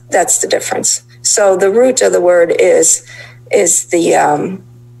that's the difference. So the root of the word is the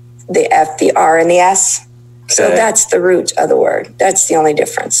F, the R, and the S. Okay. So that's the root of the word. That's the only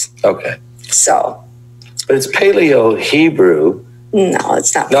difference. Okay. So. But it's Paleo Hebrew. No,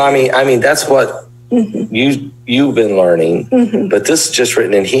 it's not. No, I mean that's what you've been learning. But this is just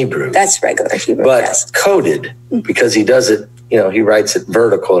written in Hebrew. That's regular Hebrew. But coded because he does it. He writes it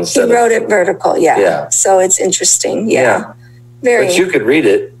vertical instead. He wrote it vertical. Yeah. So it's interesting. Yeah. Very. But you could read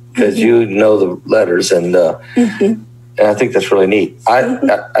it because you know the letters, and I think that's really neat.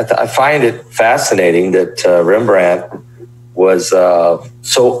 I find it fascinating that Rembrandt was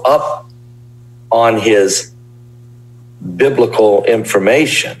so on his biblical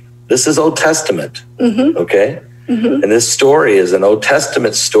information. This is Old Testament, okay? And this story is an Old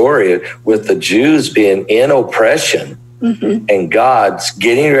Testament story with the Jews being in oppression and God's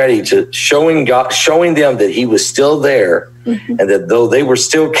getting ready to showing them that he was still there and that though they were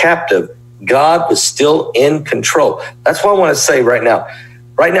still captive, God was still in control. That's what I want to say right now.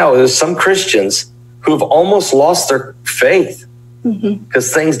 Right now, there's some Christians who've almost lost their faith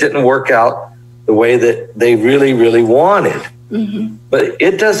because things didn't work out the way that they really, really wanted. But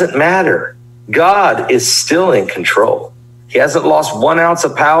it doesn't matter. God is still in control. He hasn't lost 1 ounce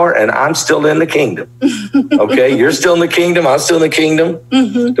of power, and I'm still in the kingdom. Okay, you're still in the kingdom. I'm still in the kingdom.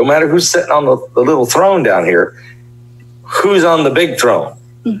 No matter who's sitting on the little throne down here, who's on the big throne,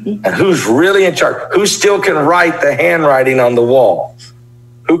 and who's really in charge, who still can write the handwriting on the wall,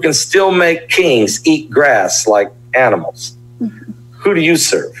 who can still make kings eat grass like animals. Who do you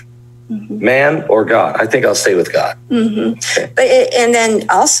serve? Man or God? I think I'll stay with God. Okay. And then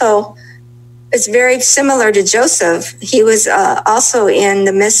also, it's very similar to Joseph. He was also in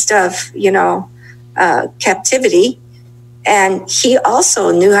the midst of, captivity. And he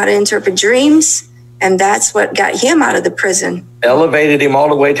also knew how to interpret dreams. And that's what got him out of the prison. Elevated him all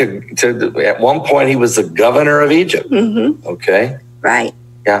the way to at one point, he was the governor of Egypt. Okay. Right.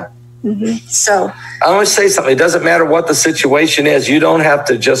 Yeah. So I want to say something. It doesn't matter what the situation is. You don't have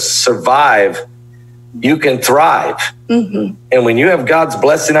to just survive. You can thrive. And when you have God's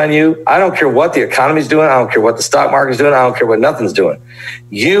blessing on you, I don't care what the economy's doing. I don't care what the stock market's doing. I don't care what nothing's doing.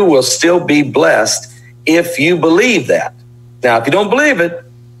 You will still be blessed if you believe that. Now, if you don't believe it,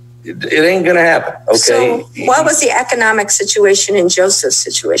 it ain't going to happen. Okay. So what was the economic situation in Joseph's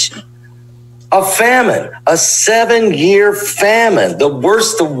situation? A famine, a 7-year famine, the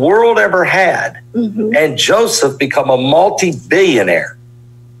worst the world ever had. And Joseph become a multi-billionaire.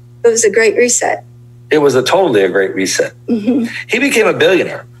 It was a great reset. It was totally a great reset. He became a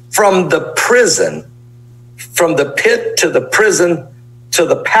billionaire from the prison, from the pit to the prison to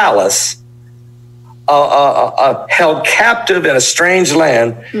the palace, held captive in a strange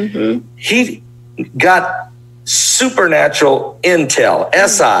land. He got supernatural intel,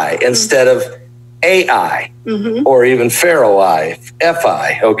 SI, instead of AI, or even Pharaoh I,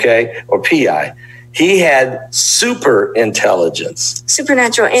 FI, okay, or PI. He had super intelligence.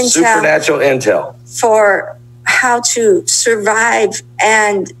 Supernatural intel. Supernatural intel. For how to survive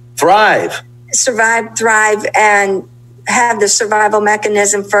and thrive. Survive, thrive, and have the survival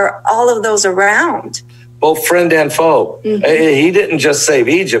mechanism for all of those around. Both friend and foe. He didn't just save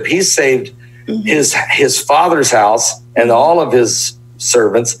Egypt. He saved his father's house and all of his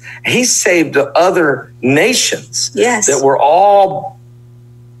servants. He saved other nations that were all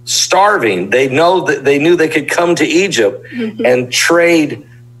starving. They knew they could come to Egypt and trade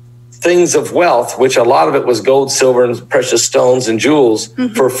things of wealth, which a lot of it was gold, silver, and precious stones and jewels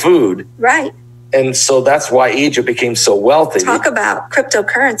for food. Right. And so that's why Egypt became so wealthy. Talk about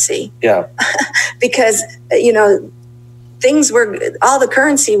cryptocurrency. Yeah. Because, things were, all the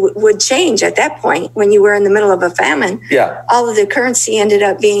currency would change at that point when you were in the middle of a famine. Yeah. All of the currency ended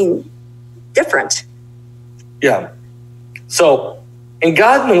up being different. Yeah. So, and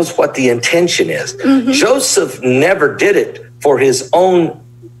God knows what the intention is. Joseph never did it for his own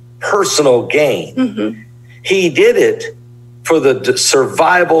personal gain. He did it for the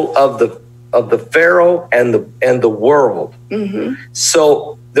survival of the Pharaoh and the world.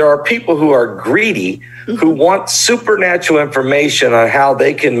 So there are people who are greedy, who want supernatural information on how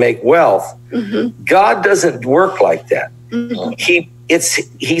they can make wealth. God doesn't work like that. This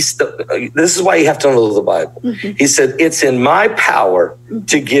is why you have to know the Bible. He said, it's in my power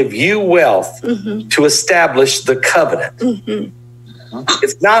to give you wealth to establish the covenant.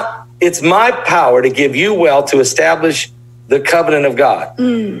 It's my power to give you wealth to establish the covenant of God.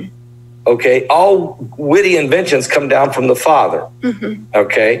 Okay, all witty inventions come down from the Father.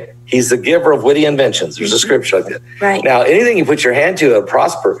 Okay, he's the giver of witty inventions. There's a scripture like that. Right. Now, anything you put your hand to will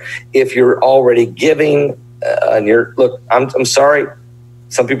prosper if you're already giving. I'm sorry.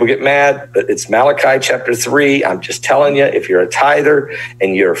 Some people get mad, but it's Malachi chapter 3. I'm just telling you, if you're a tither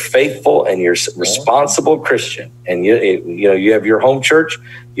and you're faithful and you're responsible Christian, and you have your home church,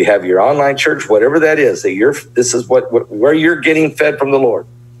 you have your online church, whatever that is, this is where you're getting fed from the Lord.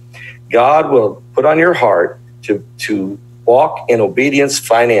 God will put on your heart to walk in obedience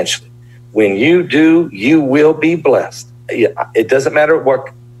financially. When you do, you will be blessed. It doesn't matter what,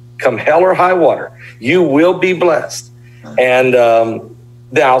 come hell or high water, you will be blessed. And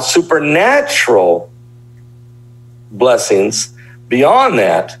now supernatural blessings beyond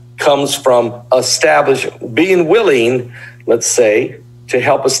that comes from being willing, let's say, to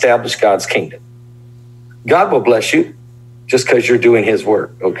help establish God's kingdom. God will bless you just because you're doing his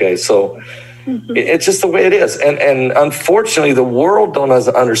work. Okay. So it's just the way it is. And unfortunately, the world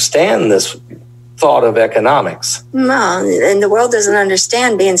doesn't understand this thought of economics. No, and the world doesn't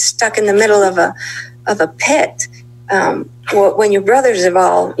understand being stuck in the middle of a pit. When your brothers have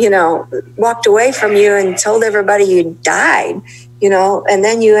all, walked away from you and told everybody you died, and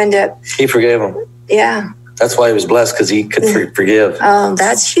then you end up. He forgave them. Yeah. That's why he was blessed, because he could forgive. Oh,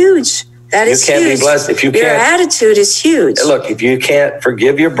 that's huge. That is huge. You can't be blessed if you can't. Your attitude is huge. Look, if you can't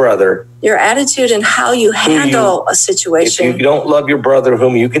forgive your brother. Your attitude and how you handle a situation. If you don't love your brother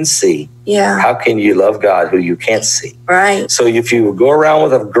whom you can see, how can you love God who you can't see? Right. So if you go around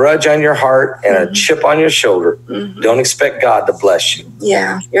with a grudge on your heart and a chip on your shoulder, don't expect God to bless you.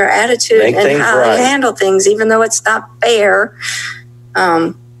 Yeah, your attitude and how you handle things, even though it's not fair.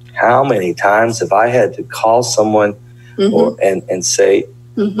 How many times have I had to call someone and say,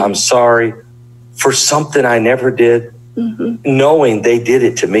 I'm sorry for something I never did, knowing they did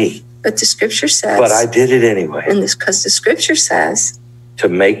it to me. But the scripture says. But I did it anyway. And because the scripture says. To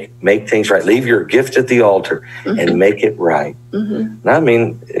make things right. Leave your gift at the altar and make it right. And I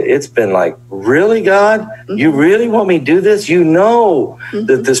mean, it's been like, really, God? You really want me to do this? You know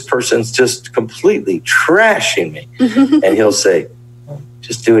that this person's just completely trashing me. And he'll say,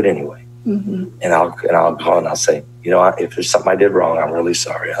 just do it anyway. And I'll go and I'll say, if there's something I did wrong, I'm really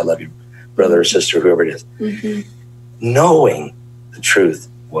sorry. I love you, brother or sister, whoever it is. Knowing the truth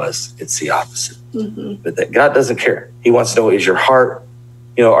it's the opposite. But that God doesn't care. He wants to know, is your heart,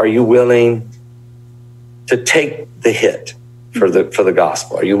 are you willing to take the hit for the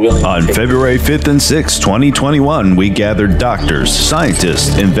gospel? Are you willing? On February 5th and 6th, 2021, we gathered doctors,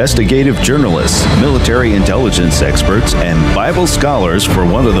 scientists, investigative journalists, military intelligence experts, and Bible scholars for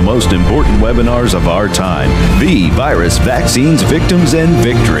one of the most important webinars of our time, The Virus, Vaccines, Victims, and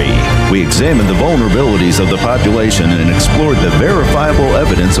Victory. We examined the vulnerabilities of the population and explored the verifiable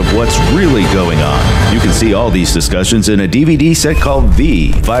evidence of what's really going on. You can see all these discussions in a DVD set called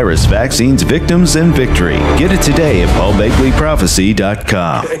The Virus, Vaccines, Victims, and Victory. Get it today at PaulBegleyProphecy.com.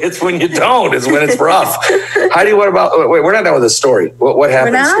 It's when you don't. It's when it's rough. Heidi, what about? Wait, we're not done with the story. What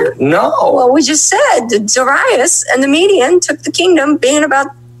happens here? No. Well, we just said Darius and the Median took the kingdom, being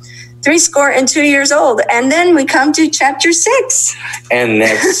about 62 years old, and then we come to chapter 6. And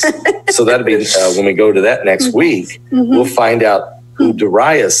next, so that'll be when we go to that next week. We'll find out who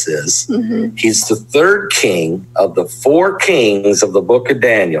Darius is. He's the third king of the 4 kings of the book of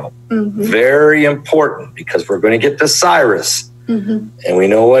Daniel. Very important, because we're going to get to Cyrus, and we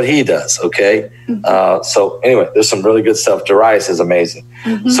know what he does. Okay. So anyway, there's some really good stuff. Darius is amazing.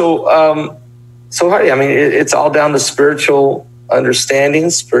 So Heidi, I mean, it's all down to spiritual understanding,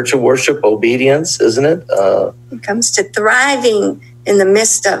 spiritual worship, obedience, isn't it? It comes to thriving in the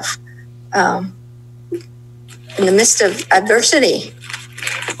midst of adversity.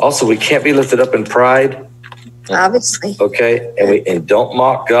 Also, we can't be lifted up in pride. Obviously. Okay. And don't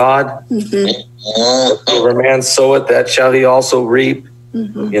mock God. Whatever man soweth, that shall he also reap.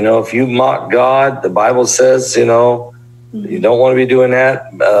 If you mock God, the Bible says, you don't want to be doing that.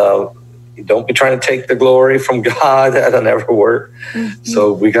 Don't be trying to take the glory from God. That'll never work.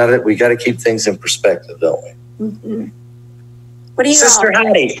 So we got to keep things in perspective, don't we? What do you Sister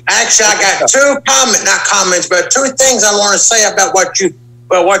Heidi? Actually, I got 2 comments, but 2 things I want to say about what you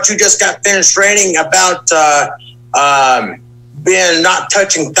just got finished reading about being not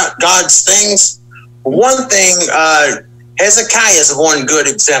touching God's things. One thing, Hezekiah is one good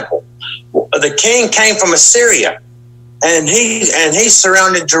example. The king came from Assyria, and he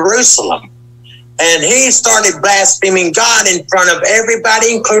surrounded Jerusalem, and he started blaspheming God in front of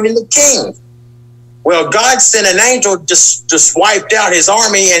everybody, including the king. Well, God sent an angel, just wiped out his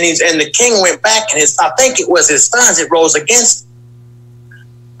army, and the king went back, and I think it was his sons that rose against him.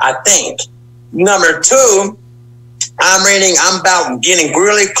 I think. Number 2, I'm about getting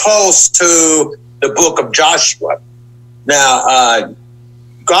really close to the book of Joshua. Now,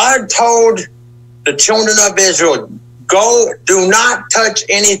 God told the children of Israel, go, do not touch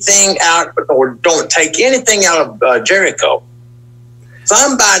anything out, or don't take anything out of Jericho.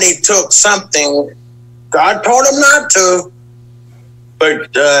 Somebody took something. God told him not to,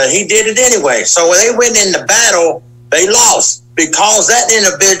 but he did it anyway. So when they went into battle, they lost because that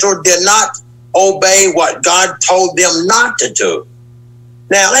individual did not obey what God told them not to do.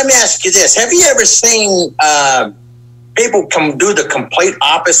 Now, let me ask you this. Have you ever seen people do the complete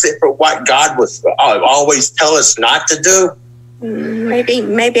opposite for what God was always tell us not to do?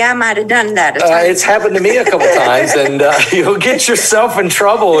 Maybe I might have done that. It's happened to me a couple times, and you'll get yourself in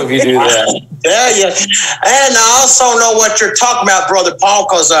trouble if you do that. Yeah. And I also know what you're talking about, Brother Paul,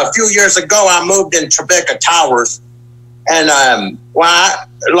 because a few years ago I moved in Tribeca Towers, and a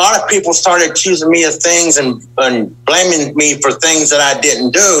lot of people started accusing me of things and blaming me for things that I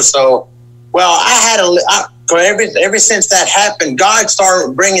didn't do. So, ever since that happened, God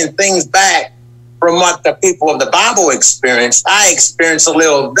started bringing things back from what the people of the Bible experienced. I experienced a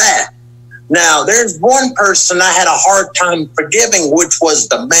little of that. Now, there's one person I had a hard time forgiving, which was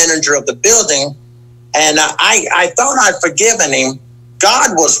the manager of the building. And I thought I'd forgiven him.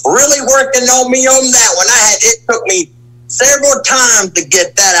 God was really working on me on that one. It took me several times to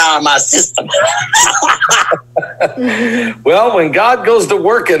get that out of my system. Well, when God goes to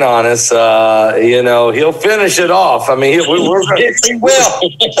working on us, he'll finish it off. I mean, Yes, he will.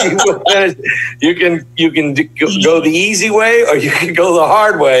 He will finish. You can go the easy way, or you can go the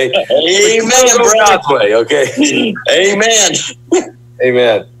hard way. Amen, go God's way, okay? Amen.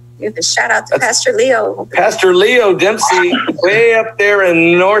 Amen. Give a shout out to Pastor Leo. Pastor Leo Dempsey, way up there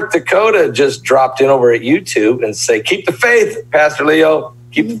in North Dakota, just dropped in over at YouTube and say, "Keep the faith, Pastor Leo.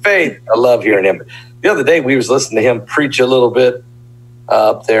 Keep the faith." I love hearing him. The other day, we was listening to him preach a little bit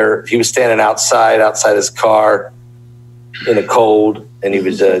up there. He was standing outside his car in the cold, and he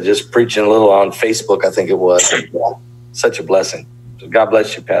was just preaching a little on Facebook, I think it was. Such a blessing. So God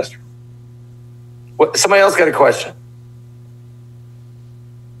bless you, Pastor. Somebody else got a question?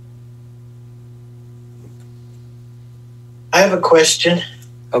 I have a question.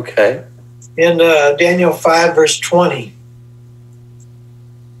 Okay. In Daniel 5, verse 20,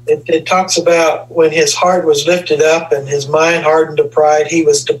 it talks about when his heart was lifted up and his mind hardened to pride, he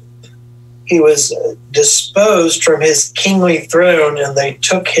was disposed from his kingly throne, and they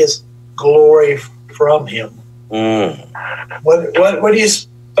took his glory from him. What do you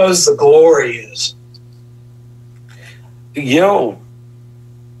suppose the glory is?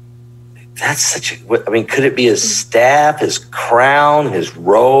 That's could it be his staff, his crown, his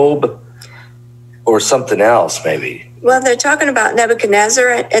robe, or something else maybe? Well, they're talking about Nebuchadnezzar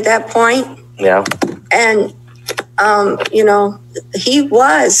at that point. Yeah. And, he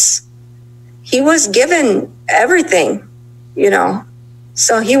was given everything,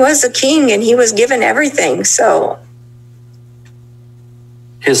 so he was a king and he was given everything. So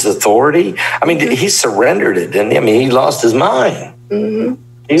his authority, he surrendered it, didn't he? He lost his mind. Mm-hmm.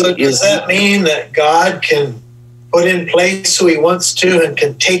 So does that mean that God can put in place who he wants to and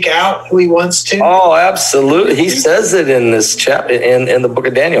can take out who he wants to? Oh, absolutely. He says it in this chapter in the book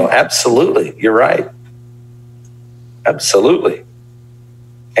of Daniel. Absolutely. You're right. Absolutely.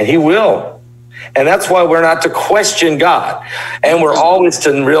 And he will. And that's why we're not to question God. And we're always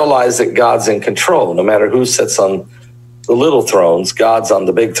to realize that God's in control. No matter who sits on the little thrones, God's on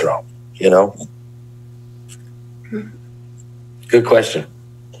the big throne, Good question.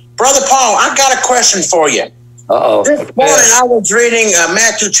 Brother Paul, I got a question for you. Uh-oh. This morning I was reading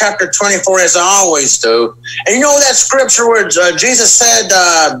Matthew chapter 24, as I always do. And that scripture where Jesus said,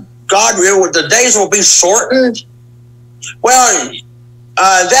 the days will be shortened? Well,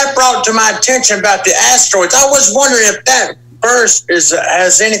 that brought to my attention about the asteroids. I was wondering if that verse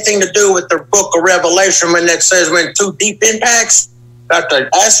has anything to do with the book of Revelation when it says when two deep impacts about the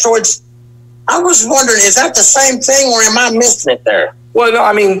asteroids. I was wondering, is that the same thing, or am I missing it there? Well, no,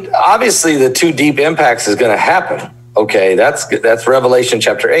 obviously the two deep impacts is going to happen. Okay, that's Revelation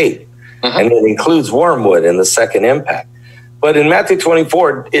chapter 8. And it includes wormwood in the second impact. But in Matthew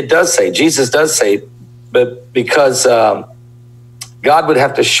 24, Jesus does say, but because God would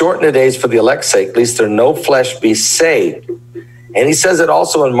have to shorten the days for the elect's sake, lest there no flesh be saved. And he says it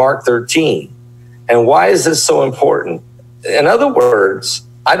also in Mark 13. And why is this so important? In other words,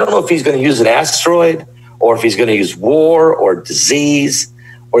 I don't know if he's going to use an asteroid, or if he's going to use war or disease,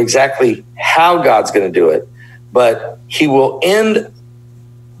 or exactly how God's going to do it. But he will end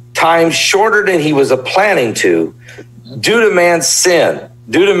time shorter than he was planning to, due to man's sin,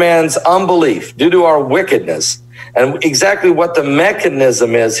 due to man's unbelief, due to our wickedness. And exactly what the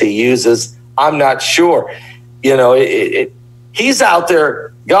mechanism is he uses, I'm not sure. He's out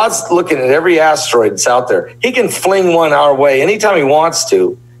there. God's looking at every asteroid that's out there. He can fling one our way anytime he wants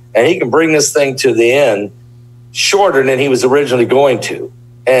to, and he can bring this thing to the end shorter than he was originally going to.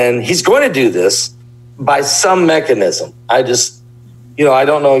 And he's going to do this by some mechanism. I don't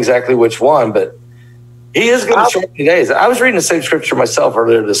know exactly which one, but he is going to shorten the days. I was reading the same scripture myself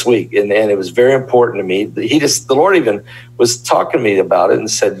earlier this week, and it was very important to me. The Lord even was talking to me about it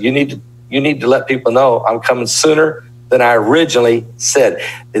and said, you need to let people know I'm coming sooner than I originally said.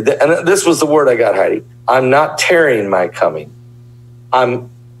 And this was the word I got, Heidi. I'm not tarrying my coming. I'm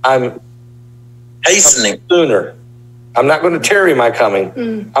hastening sooner. I'm not going to tarry my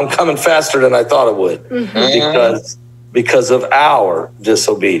coming. I'm coming faster than I thought it would because of our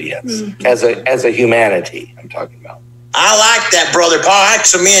disobedience as a humanity. I'm talking about. I like that, Brother Paul.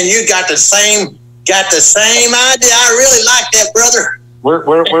 Actually, me and you got the same idea. I really like that, brother.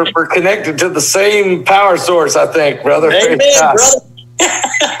 We're connected to the same power source, I think, brother. Amen, brother.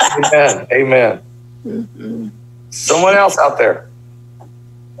 Amen. Amen. Someone else out there.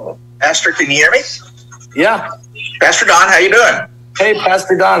 Pastor, can you hear me? Yeah. Pastor Don, how you doing? Hey,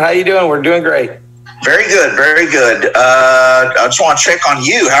 Pastor Don, how you doing? We're doing great. Very good, very good. I just want to check on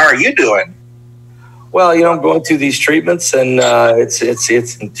you. How are you doing? Well, you know, I'm going through these treatments, and it's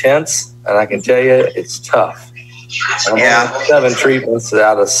intense, and I can tell you, it's tough. I'm on 7 treatments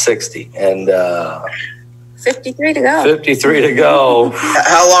out of 60, and 53 to go. 53 to go.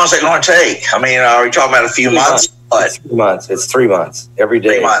 How long is it going to take? I mean, are we talking about a few months? It's 3 months. It's 3 months every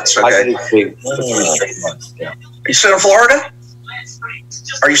day. 3 months. Okay. 3 months. Yeah. Are you still in Florida?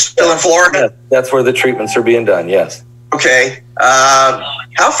 Are you still in Florida? Yeah, that's where the treatments are being done. Yes. Okay.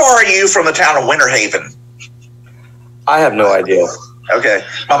 How far are you from the town of Winter Haven? I have no idea. Okay.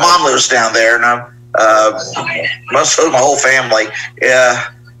 My mom lives down there, and most of my whole family.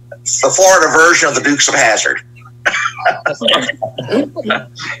 It's the Florida version of the Dukes of Hazzard.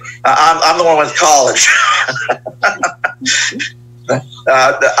 I'm the one with college.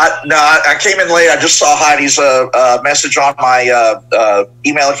 I came in late. I just saw Heidi's message on my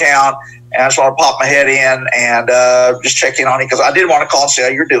email account, and I just want to pop my head in and just check in on you, because I did want to call and see how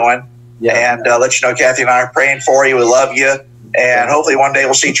you're doing, and let you know Kathy and I are praying for you. We love you, and hopefully one day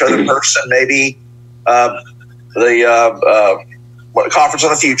we'll see each other in person. Maybe the conference in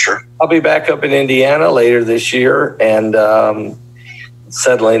the future. I'll be back up in Indiana later this year and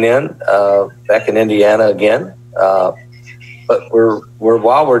settling in back in Indiana again. But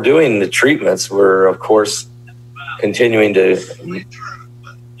while we're doing the treatments, we're of course continuing to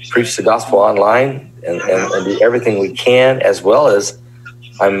preach the gospel online and do everything we can, as well as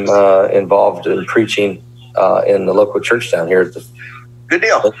I'm involved in preaching in the local church down here at the Good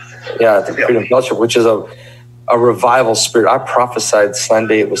deal. At the Freedom Fellowship, which is a revival spirit. I prophesied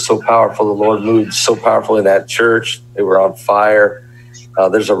Sunday. It was so powerful. The Lord moved so powerful in that church. They were on fire.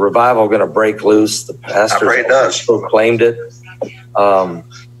 There's a revival going to break loose. The pastor proclaimed it. And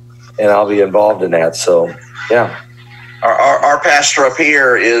I'll be involved in that. So, yeah. Our pastor up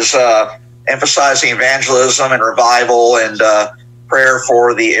here is emphasizing evangelism and revival and prayer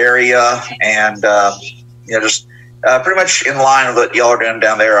for the area, and just pretty much in line with what y'all are doing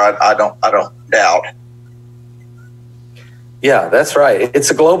down there. I don't doubt. Yeah, that's right.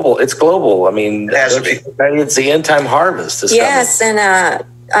 It's global. I mean, it's the end time harvest. Yes, coming. And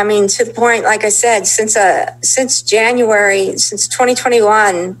I mean, to the point, like I said, since January, since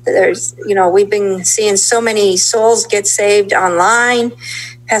 2021, there's we've been seeing so many souls get saved online.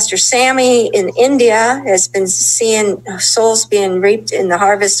 Pastor Sammy in India has been seeing souls being reaped in the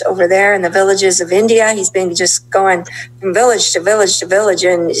harvest over there in the villages of India. He's been just going from village to village to village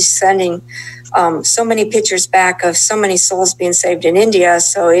and sending so many pictures back of so many souls being saved in India.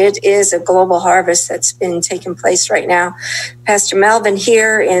 So it is a global harvest that's been taking place right now. Pastor Melvin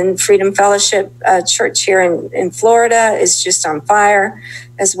here in Freedom Fellowship Church here in Florida is just on fire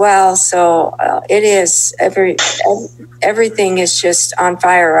as well. So it is everything is just on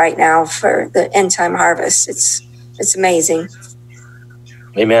fire right now for the end time harvest. It's amazing.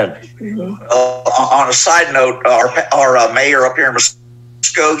 Amen. Mm-hmm. On a side note, our mayor up here in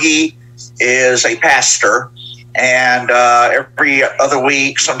Muskogee is a pastor, and every other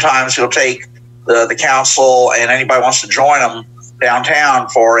week sometimes he'll take the council and anybody wants to join them downtown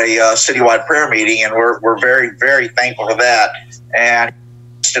for a citywide prayer meeting, and we're very, very thankful for that. And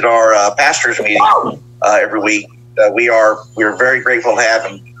at our pastors meeting every week, we're very grateful to have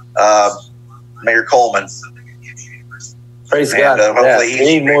him, Mayor Coleman. Praise God. We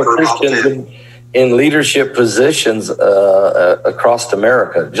need more Christians in leadership positions across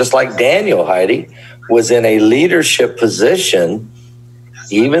America. Just like Daniel, Heidi, was in a leadership position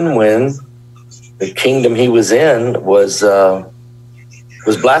even when the kingdom he was in was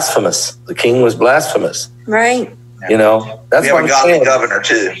blasphemous. The king was blasphemous. Right. That's why I'm saying. Governor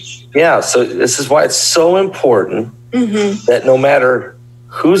too. Yeah, so this is why it's so important that no matter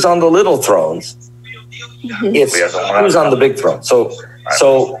who's on the little thrones, it's who's on the big throne. So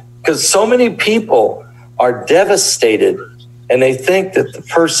because so many people are devastated and they think that the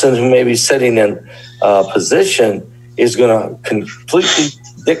person who may be sitting in a position is going to completely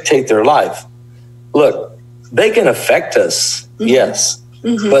dictate their life. Look, they can affect us, yes,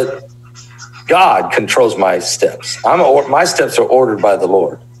 but God controls my steps. My steps are ordered by the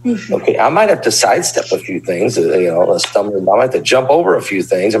Lord. Okay, I might have to sidestep a few things, a stumbling. I might have to jump over a few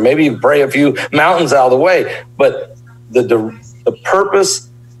things, or maybe bray a few mountains out of the way. But the purpose,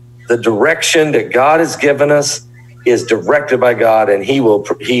 the direction that God has given us is directed by God, and He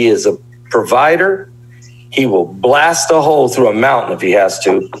is a provider. He will blast a hole through a mountain if He has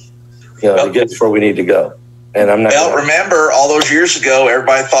to, to get us where we need to go. And I'm not. Well, remember all those years ago,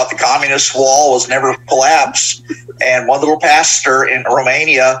 everybody thought the communist wall was never collapsed, and one little pastor in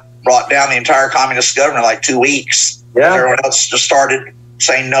Romania brought down the entire communist government in like 2 weeks. Yeah. Everyone else just started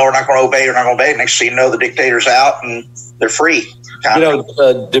saying, no, we're not going to obey, we're not going to obey. Next thing you know, the dictator's out and they're free.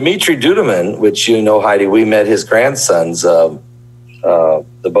 Dmitry Duduman, which Heidi, we met his grandsons, the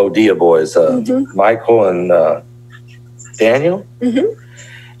Bodea boys, Michael and Daniel.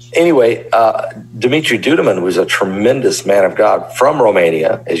 Anyway, Dmitry Duduman was a tremendous man of God from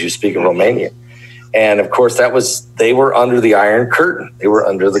Romania, as you speak of Romania. And of course, they were under the Iron Curtain. They were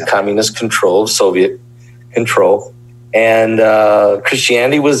under the communist control, Soviet control. And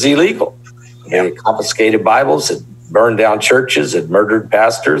Christianity was illegal. They confiscated Bibles, had burned down churches, had murdered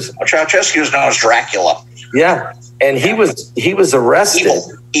pastors. Ceausescu was known as Dracula. Yeah. And he was arrested.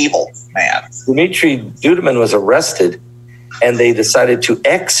 Evil man. Dmitry Duduman was arrested, and they decided to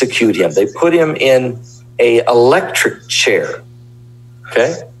execute him. They put him in a electric chair.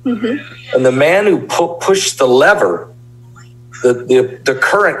 Okay? And the man who pushed the lever, the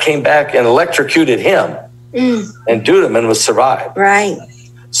current came back and electrocuted him. And Duduman was survived. Right.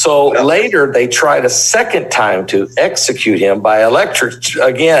 So later they tried a second time to execute him by electric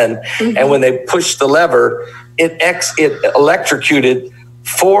again. And when they pushed the lever, it electrocuted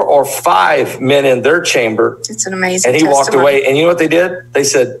 4 or 5 men in their chamber. It's an amazing And he walked away. And you know what they did? They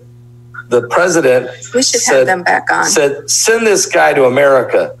said, the president have them back on. Said, send this guy to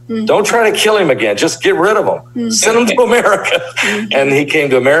America. Don't try to kill him again. Just get rid of him. Send him to America. And he came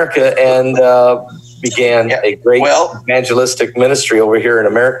to America and began a great evangelistic ministry over here in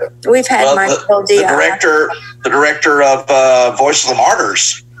America. We've had Michael the director of Voice of the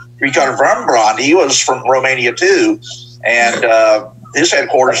Martyrs, Richard Vrumbrand, he was from Romania too. And his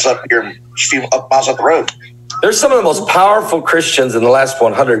headquarters up here a few miles up the road. There's some of the most powerful Christians in the last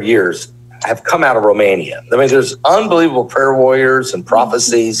 100 years have come out of Romania. I mean, there's unbelievable prayer warriors and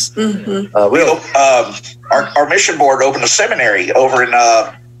prophecies. Our mission board opened a seminary over in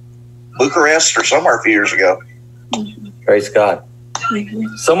Bucharest or somewhere a few years ago. Praise God.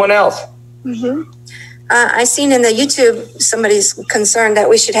 Someone else. I seen in the YouTube somebody's concerned that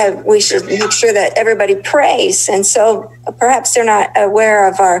we should make sure that everybody prays, and so perhaps they're not aware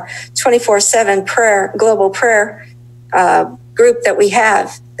of our 24/7 prayer, global prayer group that we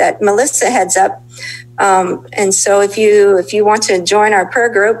have that Melissa heads up. And so if you want to join our prayer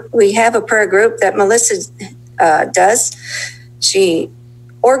group, we have a prayer group that Melissa does. She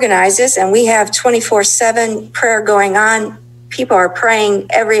organizes, and we have 24/7 prayer going on. People are praying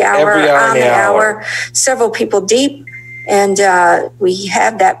every hour on the hour, several people deep. And we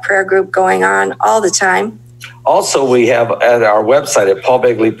have that prayer group going on all the time. Also, we have at our website at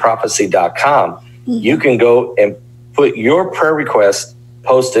paulbegleyprophecy.com, you can go and put your prayer request,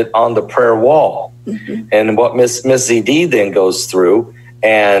 post it on the prayer wall. And what Miss ZD then goes through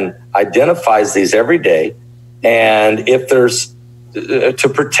and identifies these every day. And if there's, to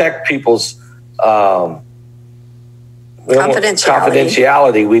protect people's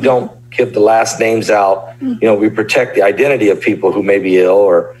confidentiality, we don't give the last names out. We protect the identity of people who may be ill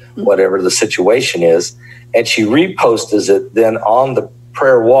or whatever the situation is. And she reposts it then on the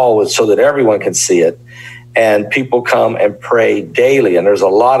prayer wall so that everyone can see it. And people come and pray daily. And there's a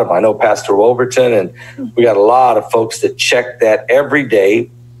lot of, I know Pastor Wolverton, and we got a lot of folks that check that every day,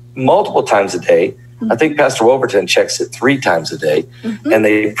 multiple times a day. I think Pastor Wolverton checks it 3 times a day, and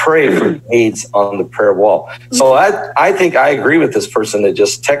they pray for needs on the prayer wall. So I think I agree with this person that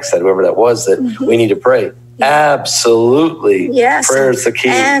just texted, whoever that was, that we need to pray. Absolutely. Yes. Prayer is the key.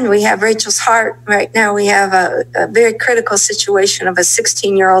 And we have Rachel's heart right now. We have a very critical situation of a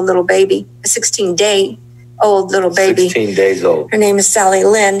 16-year-old little baby, a 16-day-old little baby. 16 days old. Her name is Sally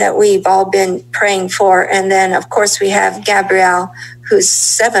Lynn, that we've all been praying for. And then, of course, we have Gabrielle, who's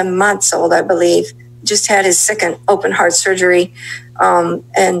 7 months old, I believe. Just had his second open heart surgery,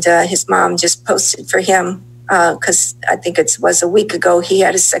 and his mom just posted for him because I think it was a week ago he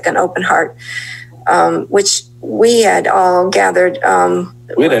had his second open heart, which we had all gathered.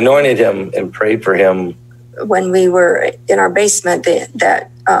 We had anointed him and prayed for him when we were in our basement.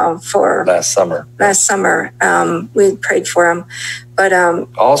 For last summer, we prayed for him, But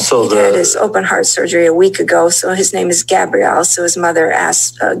also he had his open heart surgery a week ago. So his name is Gabriel. So his mother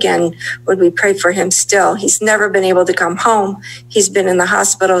asked again, would we pray for him still? He's never been able to come home. He's been in the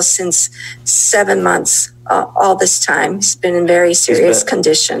hospital since 7 months. All this time, he's been in very serious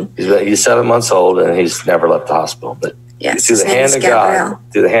condition. He's 7 months old, and he's never left the hospital. But yes, through the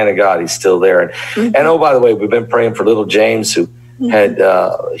hand of God, he's still there. And oh, by the way, we've been praying for little James, who had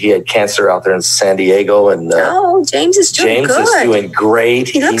cancer out there in San Diego, and James is doing good. James is doing great.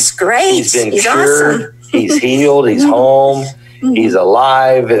 He looks great. He's been cured. Awesome. He's healed. He's home. He's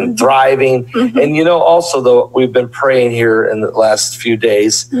alive and thriving. And, also, though, we've been praying here in the last few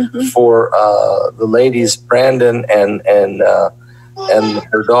days for the ladies, Brandon and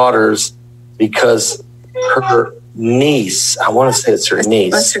her daughters, because her niece, I want to say it's her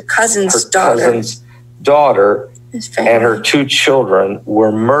niece. That's her cousin's daughter and her 2 children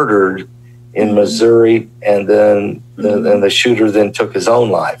were murdered in Missouri, and then the shooter then took his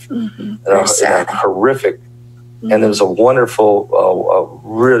own life. Very sad. Horrific. And there was a wonderful,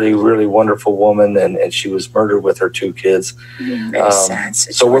 really, really wonderful woman, and she was murdered with her 2 kids. Very sad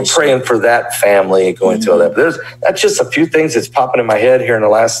situation. So we're praying for that family and going through all that. But that's just a few things that's popping in my head here in the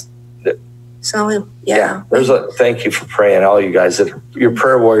last. So thank you for praying, all you guys, your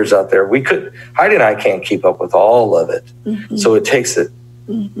prayer warriors out there. Heidi and I can't keep up with all of it, so it takes it.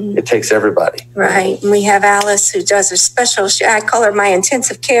 It takes everybody. Right. And we have Alice, who does her special, I call her my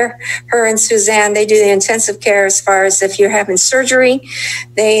intensive care. Her and Suzanne, they do the intensive care as far as if you're having surgery.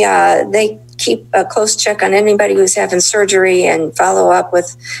 They keep a close check on anybody who's having surgery and follow up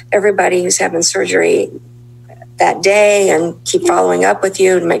with everybody who's having surgery that day and keep following up with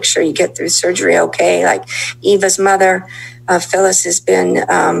you to make sure you get through surgery okay. Like Eva's mother, Phyllis, has been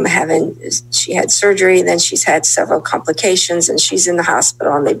she had surgery, then she's had several complications, and she's in the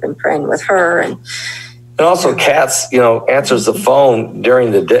hospital, and they've been praying with her. And also, Katz, answers the phone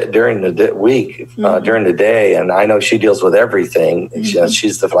during the week, during the day, and I know she deals with everything.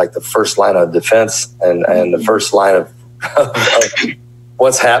 She's the first line of defense and the first line of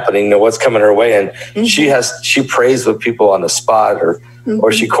what's happening and what's coming her way, and she prays with people on the spot,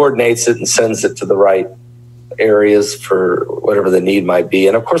 or she coordinates it and sends it to the right areas for whatever the need might be.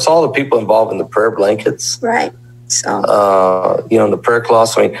 And of course, all the people involved in the prayer blankets, right? So in the prayer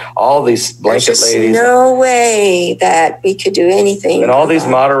cloths, all these blanket ladies, no way that we could do anything, and all these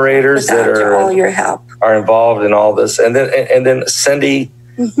moderators that are all your help are involved in all this, and then Cindy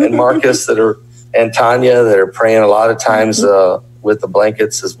and Marcus and Tanya that are praying a lot of times with the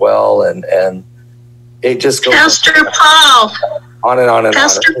blankets as well, and it just goes Pastor Paul, on and on and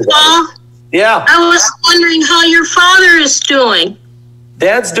Pastor on. Paul. Yeah. I was wondering how your father is doing.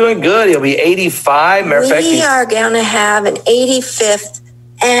 Dad's doing good. He'll be 85. Matter of fact, we are going to have an 85th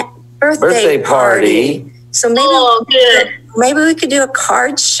birthday party. So maybe we could do a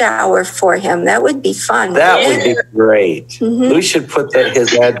card shower for him. That would be fun. That would be great. We should put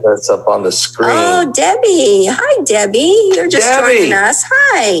his address up on the screen. Oh, Debbie. Hi, Debbie. You're just joining us.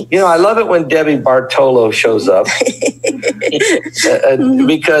 Hi. I love it when Debbie Bartolo shows up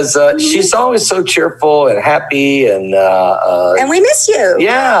because she's always so cheerful and happy. And we miss you.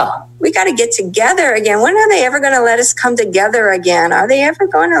 Yeah. We got to get together again. When are they ever going to let us come together again? Are they ever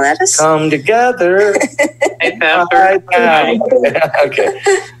going to let us come together? Hey, Pastor.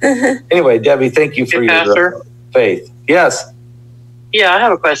 Okay. Anyway, Debbie, thank you for your faith. Yes. Yeah, I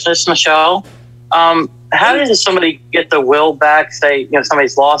have a question. It's Michelle. How does somebody get the will back? Say,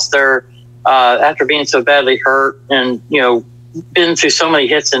 somebody's lost their after being so badly hurt, and been through so many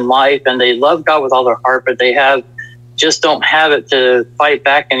hits in life, and they love God with all their heart, but they just don't have it to fight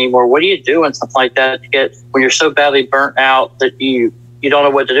back anymore. What do you do in something like that when you're so badly burnt out that you don't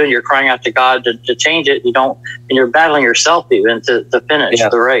know what to do, and you're crying out to God to change it? And you're battling yourself even to finish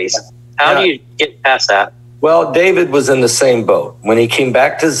the race. How do you get past that? Well, David was in the same boat when he came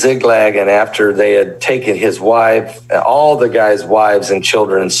back to Ziklag, and after they had taken his wife, all the guys' wives and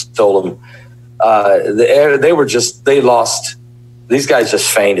children, and stole them. They lost. These guys just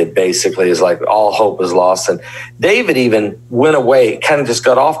fainted, basically. It's like all hope was lost. And David even went away, kind of just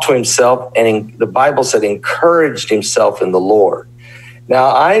got off to himself, and the Bible said encouraged himself in the Lord.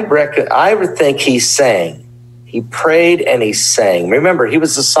 Now, I think he sang. He prayed and he sang. Remember, he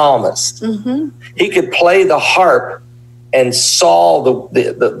was a psalmist. He could play the harp, and Saul,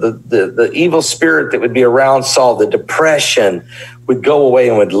 the evil spirit that would be around Saul, the depression, would go away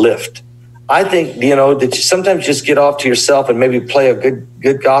and would lift. I think, that you sometimes just get off to yourself and maybe play a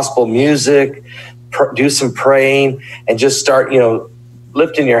good gospel music, do some praying, and just start,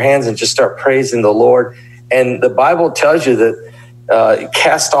 lifting your hands and just start praising the Lord. And the Bible tells you that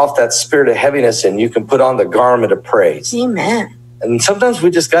cast off that spirit of heaviness and you can put on the garment of praise. Amen. And sometimes we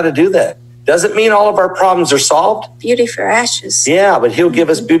just got to do that. Doesn't mean all of our problems are solved. Beauty for ashes. Yeah, but he'll give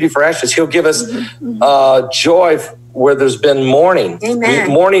us beauty for ashes. He'll give us joy where there's been mourning. Amen.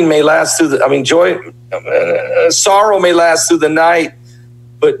 Mourning may last through sorrow may last through the night,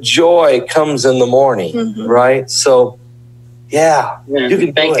 but joy comes in the morning, right? So, yeah, you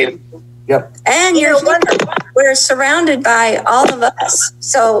can Thank do you. it. Yep. And we're surrounded by all of us.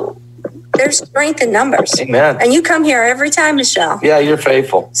 So there's strength in numbers. Amen. And you come here every time, Michelle. Yeah, you're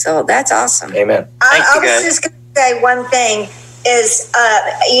faithful. So that's awesome. Amen. I was just going to say one thing is,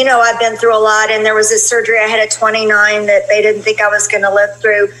 I've been through a lot, and there was this surgery I had at 29 that they didn't think I was going to live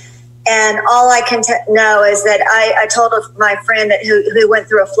through. And all I can know is that I told my friend who went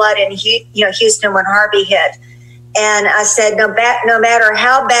through a flood in Houston when Harvey hit. And I said, no matter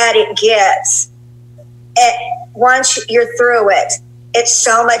how bad it gets, once you're through it, it's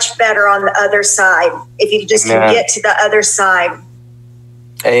so much better on the other side. If you just can get to the other side.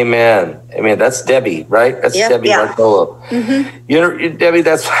 Amen. That's Debbie, right? That's Debbie Martolo. Debbie,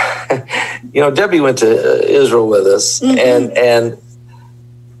 that's, Debbie went to Israel with us. And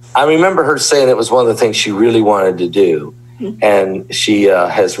I remember her saying it was one of the things she really wanted to do. And she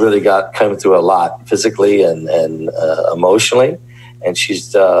has really come through a lot physically and emotionally. And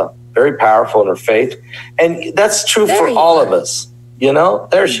she's very powerful in her faith. And that's true for all of us.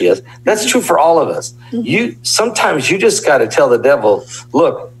 There she is. That's true for all of us. Sometimes you just got to tell the devil,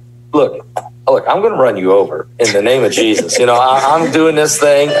 look, I'm going to run you over in the name of Jesus. I'm doing this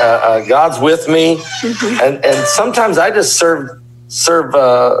thing. God's with me. And sometimes I just serve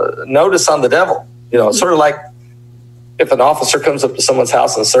notice on the devil, sort of like if an officer comes up to someone's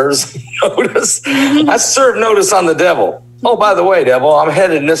house and serves notice, I serve notice on the devil. Oh, by the way, devil, I'm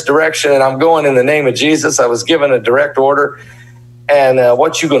headed in this direction and I'm going in the name of Jesus. I was given a direct order. And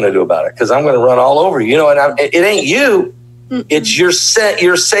what you going to do about it? Because I'm going to run all over you. And it ain't you. It's you're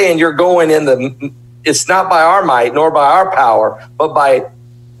saying you're going in it's not by our might nor by our power, but by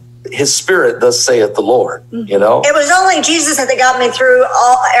his spirit, thus saith the Lord. It was only Jesus that got me through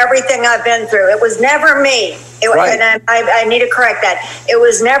everything I've been through. It was never me. Right. And I need to correct that. It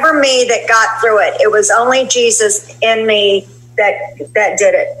was never me that got through it. It was only Jesus in me that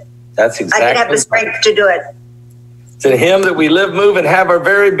did it. That's exactly. I didn't have the strength to do it. It's in him that we live, move, and have our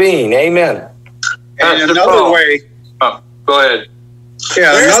very being. Amen. And another way. Oh, go ahead.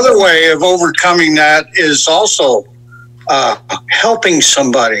 Yeah, another way of overcoming that is also helping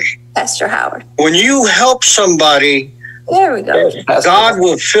somebody. Pastor Howard. When you help somebody, there we go. God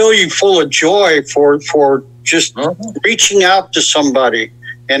will fill you full of joy for just reaching out to somebody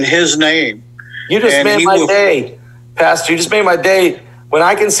in his name. You just made my day, Pastor. You just made my day when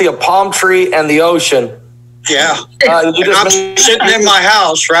I can see a palm tree and the ocean. Yeah. I'm sitting in my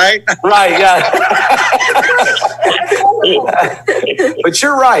house, right? Right, yeah. But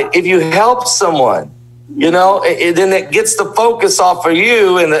you're right. If you help someone, then it gets the focus off of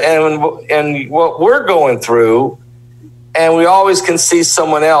you and what we're going through. And we always can see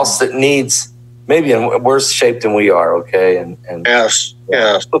someone else that needs maybe in worse shape than we are, okay? And yes.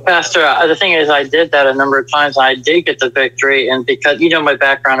 Well, Pastor, the thing is, I did that a number of times. I did get the victory, and because my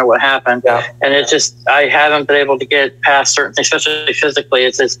background and what happened, and it just I haven't been able to get past certain things, especially physically.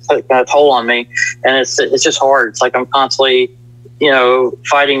 It's taken a toll on me, and it's just hard. It's like I'm constantly,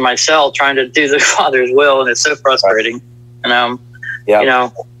 fighting myself, trying to do the Father's will, and it's so frustrating. And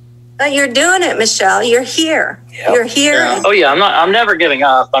But you're doing it, Michelle. You're here. Yep. You're here. Yeah. Oh yeah, I'm never giving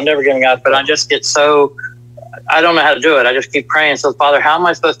up. But I just get so I don't know how to do it. I just keep praying. So, Father, how am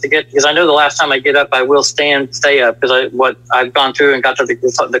I supposed to get? Because I know the last time I get up, I will stay up because what I've gone through and got to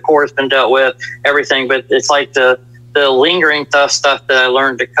the core has been dealt with, everything. But it's like the lingering tough stuff that I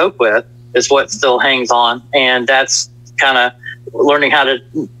learned to cope with is what still hangs on, and that's kind of learning how to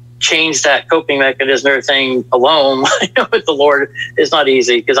change that coping mechanism and everything alone with the Lord is not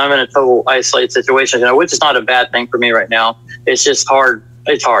easy because I'm in a total isolated situation, which is not a bad thing for me right now. It's just hard.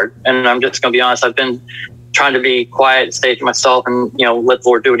 It's hard. And I'm just going to be honest. I've been trying to be quiet, stay to myself and, let the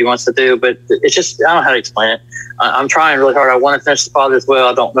Lord do what he wants to do. But it's just, I don't know how to explain it. I'm trying really hard. I want to finish the Father's will.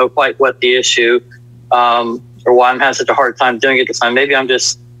 I don't know quite what the issue or why I'm having such a hard time doing it this time. Maybe I'm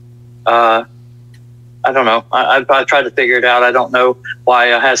just, I don't know. I've tried to figure it out. I don't know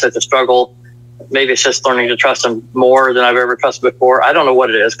why I had such a struggle. Maybe it's just learning to trust him more than I've ever trusted before. I don't know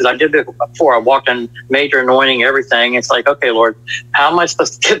what it is because I did it before. I walked in major anointing, everything. It's like, okay, Lord, how am I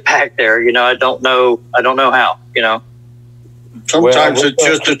supposed to get back there? I don't know how, Sometimes it's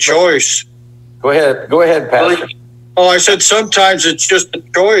just a choice. Go ahead, Pastor. Oh, I said sometimes it's just a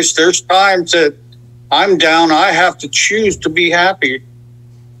choice. There's times that I'm down. I have to choose to be happy.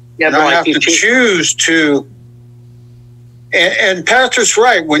 Yeah, and I have to choose to And Pastor's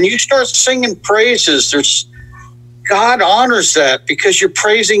right. When you start singing praises, God honors that because you're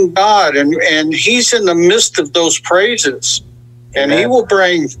praising God, and He's in the midst of those praises. And He will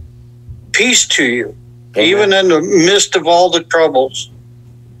bring peace to you, even in the midst of all the troubles.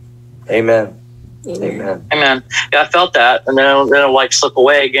 Amen. Amen. Amen. Yeah, I felt that, and then it'll like slip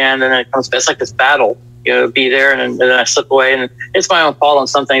away again, and then it comes. It's like this battle, be there, and then I slip away, and it's my own fault on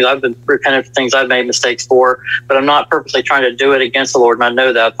some things. I've been repentant for things I've made mistakes for, but I'm not purposely trying to do it against the Lord, and I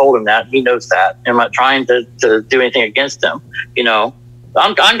know that. I told Him that. He knows that. And I'm not trying to do anything against Him.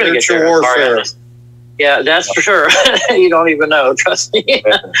 I'm going to get there. Warfare. Yeah, that's for sure. You don't even know. Trust me.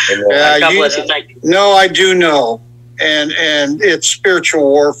 Yeah, God bless you. Thank you. No, I do know, and it's spiritual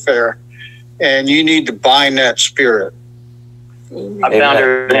warfare. And you need to bind that spirit. I bound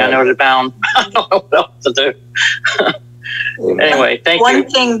everything I know to bound. I don't know what else to do. Anyway, thank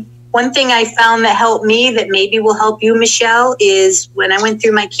you. One thing I found that helped me that maybe will help you, Michelle, is when I went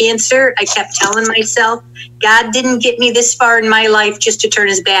through my cancer, I kept telling myself, God didn't get me this far in my life just to turn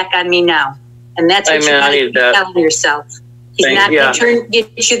His back on me now. And that's what you want to tell yourself. He's not going to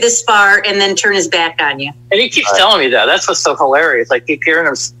get you this far and then turn His back on you. And He keeps telling me that. That's what's so hilarious. I keep hearing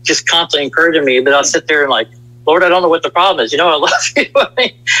Him just constantly encouraging me, but I'll sit there and like, Lord, I don't know what the problem is. I love you.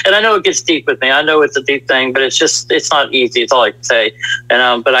 And I know it gets deep with me. I know it's a deep thing, but it's not easy. It's all I can say.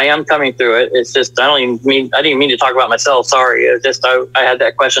 And but I am coming through it. It's just I didn't mean to talk about myself. Sorry. It's just I had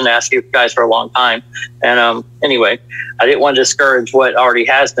that question to ask you guys for a long time. And anyway, I didn't want to discourage what already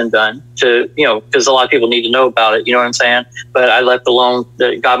has been done because a lot of people need to know about it. You know what I'm saying? But I left alone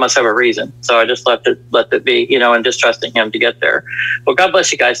that God must have a reason. So I just let it be, and just trusting Him to get there. Well, God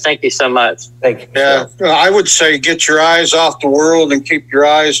bless you guys. Thank you so much. Thank you. Yeah, I would say get your eyes off the world and keep your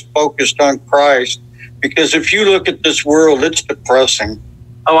eyes focused on Christ. Because if you look at this world, it's depressing.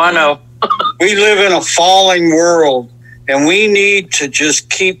 Oh, I know. We live in a falling world, and we need to just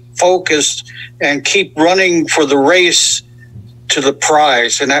keep focused and keep running for the race to the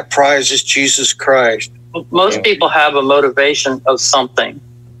prize, and that prize is Jesus Christ. Most people have a motivation of something.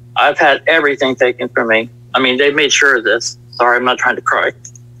 I've had everything taken from me. I mean, they made sure of this. Sorry, I'm not trying to cry.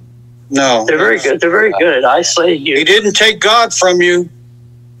 No. They're very good. They're very good. I say you. He didn't take God from you.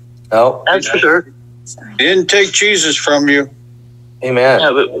 No. That's for sure. He didn't take Jesus from you. Amen.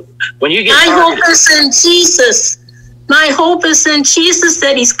 Yeah, but when you get my hope is in Jesus. My hope is in Jesus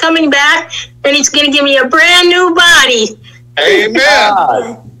that He's coming back and He's going to give me a brand new body. Amen.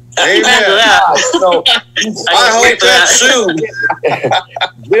 God. Amen. So, I hope that soon.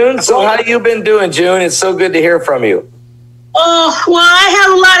 June, so how you been doing, June? It's so good to hear from you. Oh, well, I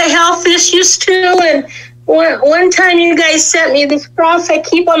have a lot of health issues too. And one time you guys sent me this cross I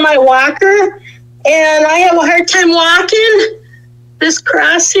keep on my walker, and I have a hard time walking. This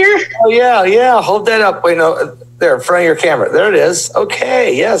cross here. Oh, yeah. Hold that up. Wait, no. There, in front of your camera. There it is.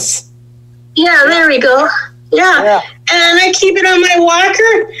 Okay, yes. Yeah, there we go. Yeah. And I keep it on my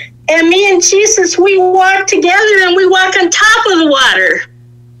walker, and me and Jesus, we walk together, and we walk on top of the water.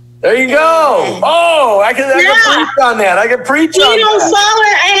 There you go. Oh, I can preach on that. I can preach on that. You don't fall,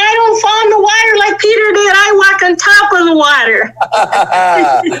 and I don't fall in the water like Peter did. I walk on top of the water.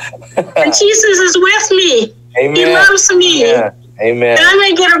 And Jesus is with me. Amen. He loves me. Yeah. Amen. And I'm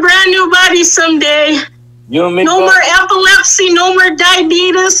going to get a brand new body someday. You and me no both. More epilepsy, no more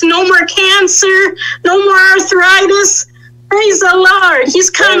diabetes, no more cancer, no more arthritis. Praise the Lord. He's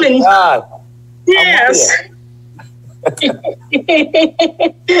coming. God. Yes.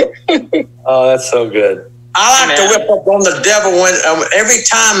 Oh, that's so good. I like to whip up on the devil when every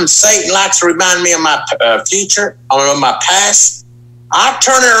time Satan likes to remind me of my future, or my past. I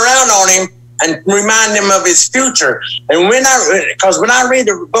turn it around on him and remind him of his future. And when I read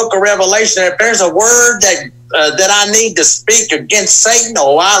the book of Revelation, if there's a word that I need to speak against Satan,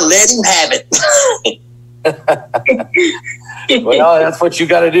 I'll let him have it. Well, that's what you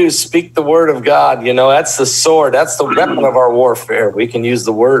got to do. Speak the word of God. That's the sword. That's the weapon of our warfare. We can use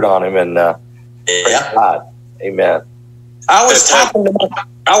the word on him, and praise God. Amen. I was talking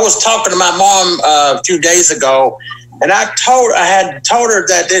to my mom a few days ago, and I had told her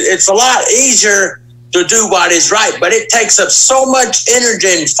that it's a lot easier to do what is right, but it takes up so much energy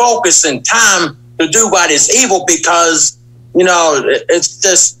and focus and time to do what is evil because it's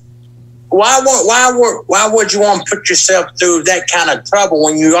just. Why would you want to put yourself through that kind of trouble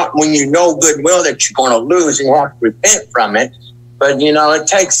when you know good and well that you're going to lose and you have to repent from it? But it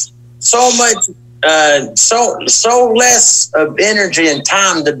takes so much, so less of energy and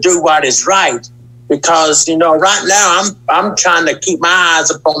time to do what is right. Because right now I'm trying to keep my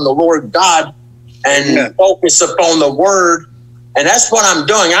eyes upon the Lord God and focus upon the Word And that's what I'm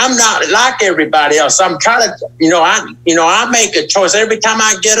doing. I'm not like everybody else. I'm trying to, I make a choice every time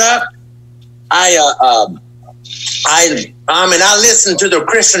I get up. I listen to the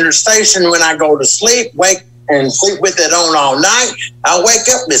Christian station when I go to sleep, wake and sleep with it on all night. I wake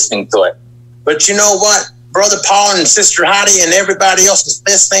up listening to it. But you know what, Brother Paul and Sister Heidi and everybody else is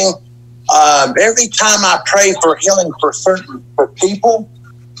listening. Every time I pray for healing for people,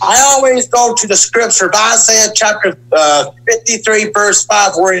 I always go to the scripture of Isaiah chapter 53, verse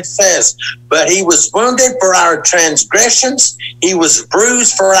 5, where it says, "But he was wounded for our transgressions, he was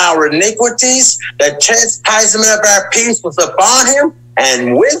bruised for our iniquities, the chastisement of our peace was upon him,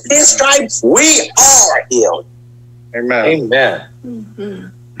 and with his stripes we are healed." Amen. Amen. Mm-hmm.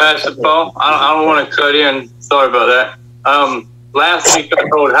 Pastor Paul, I don't want to cut in. Sorry about that. Last week I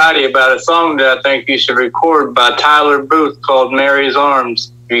told Heidi about a song that I think you should record by Tyler Booth called Mary's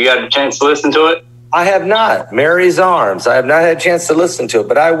Arms. You got a chance to listen to it? I have not. Mary's Arms. I have not had a chance to listen to it,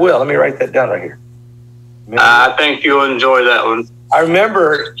 but I will. Let me write that down right here. I think you'll enjoy that one. I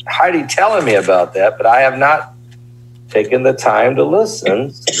remember Heidi telling me about that, but I have not taken the time to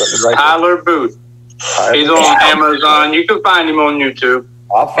listen. So Tyler Booth. He's on Amazon. You can find him on YouTube.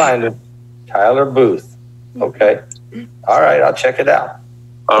 I'll find him. Tyler Booth. Okay. All right. I'll check it out.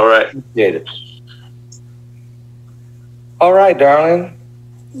 All right. Appreciate it. All right, darling.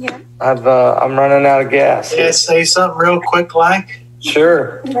 Yeah. I'm running out of gas. Can I say something real quick, like?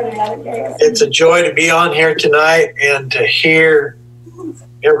 Sure. It's a joy to be on here tonight and to hear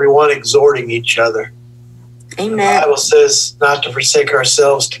everyone exhorting each other. Amen. The Bible says not to forsake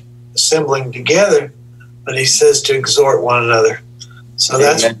ourselves to assembling together, but he says to exhort one another. So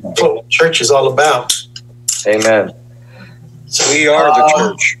that's what church is all about. Amen. So we are the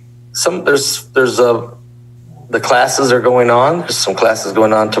church. There's the classes are going on. There's some classes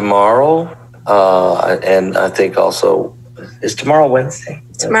going on tomorrow, and I think also is tomorrow Wednesday.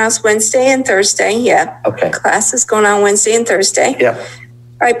 Tomorrow's Wednesday and Thursday. Yeah. Okay. Classes going on Wednesday and Thursday. Yeah.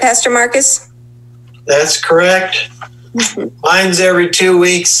 All right, Pastor Marcus. That's correct. Mine's every 2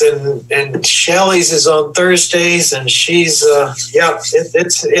 weeks, and Shelly's is on Thursdays, and she's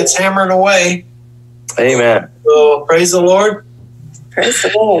it's hammering away. Amen. So praise the Lord. Praise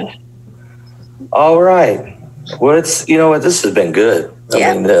the Lord. All right. Well, this has been good.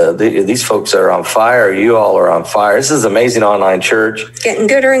 I mean, these folks are on fire. You all are on fire. This is amazing online church. Getting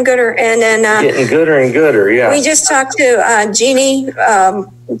gooder and gooder. And then getting gooder and gooder, yeah. We just talked to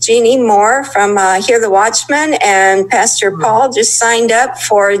Jeannie Moore from Hear the Watchman, and Pastor Paul just signed up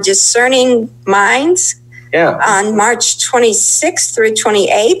for Discerning Minds on March 26th through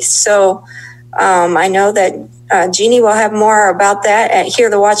 28th. So I know that Jeannie will have more about that at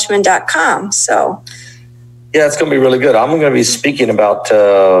hearthewatchman.com. So yeah, it's going to be really good. I'm going to be speaking about,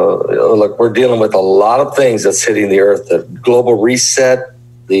 look, we're dealing with a lot of things that's hitting the earth, the global reset,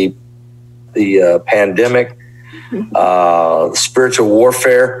 the pandemic, spiritual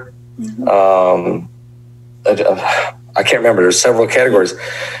warfare. I can't remember. There's several categories.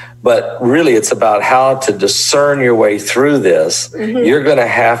 But really, it's about how to discern your way through this. Mm-hmm. You're going to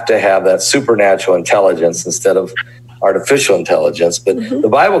have that supernatural intelligence instead of artificial intelligence. But the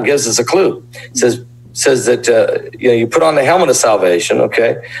Bible gives us a clue. It says that you put on the helmet of salvation.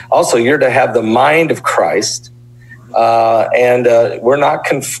 Okay. Also, you're to have the mind of Christ, and we're not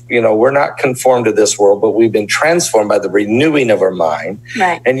conformed to this world, but we've been transformed by the renewing of our mind.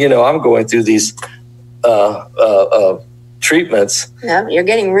 Right. And I'm going through these treatments. Yeah, you're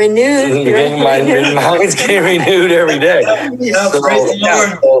getting renewed. My mind's getting renewed every day.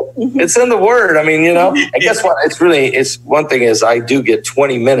 So it's in the Word. I mean, and guess what? It's one thing is I do get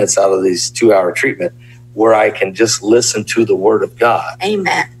 20 minutes out of these 2-hour treatment where I can just listen to the Word of God.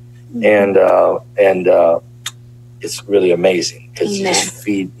 Amen. And it's really amazing because you just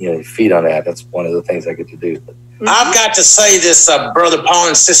feed on that. That's one of the things I get to do. I've got to say this, Brother Paul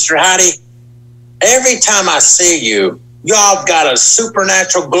and Sister Heidi. Every time I see you, y'all got a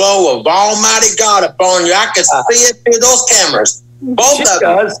supernatural glow of Almighty God upon you. I can see it through those cameras. Both of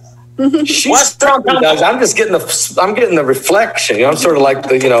them. What's wrong? I'm just getting the reflection. I'm sort of like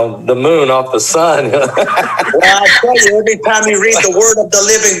the moon off the sun. Well, I tell you, every time you read the Word of the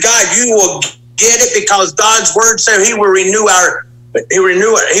living God, you will get it because God's Word said He will renew our. He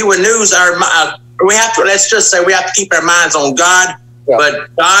renews our. We have to. Let's just say we have to keep our minds on God. Yeah.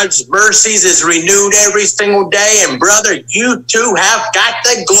 But God's mercies is renewed every single day. And brother, you too have got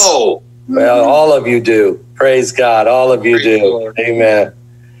the glow. Well, all of you do. Praise God. All of you do. Amen.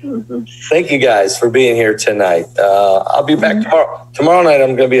 Mm-hmm. Thank you guys for being here tonight. I'll be back tomorrow. Tomorrow night,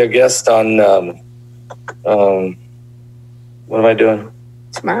 I'm going to be a guest on, what am I doing?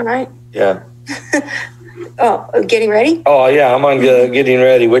 Tomorrow night? Yeah. Oh, getting ready? Oh yeah, I'm on Getting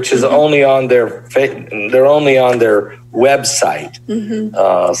Ready, which is only on their they're only on their website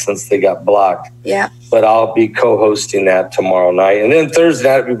since they got blocked. Yeah. But I'll be co-hosting that tomorrow night, and then Thursday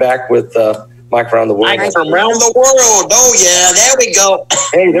night I'll be back with Mike Around the World. Mike from Around the World. Oh yeah, there we go.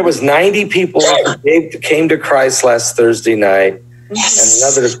 Hey, there was 90 people who came to Christ last Thursday night, and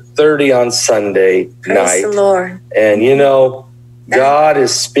another 30 on Sunday Praise night. the Lord. And you know, God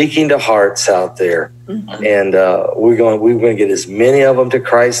is speaking to hearts out there, and we're going to get as many of them to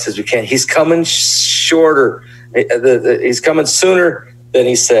Christ as we can. He's coming shorter. He's coming sooner than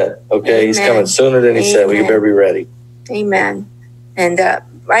he said. Okay, Amen. He's coming sooner than he said. We better be ready. Amen. And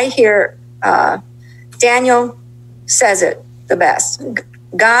right here, Daniel says it the best.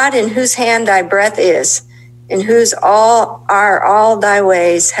 God, in whose hand thy breath is, in whose all thy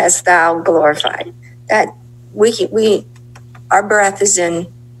ways hast thou glorified. That our breath is in,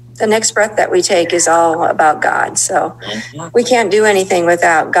 the next breath that we take is all about God. So we can't do anything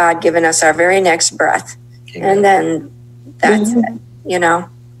without God giving us our very next breath. Amen. And then that's it, you know.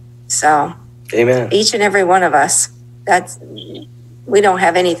 So amen. Each and every one of us, we don't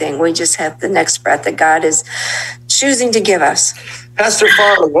have anything. We just have the next breath that God is choosing to give us. Pastor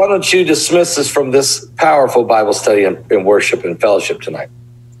Farley, why don't you dismiss us from this powerful Bible study and worship and fellowship tonight?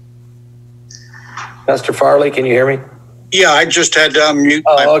 Pastor Farley, can you hear me? Yeah, I just had to unmute.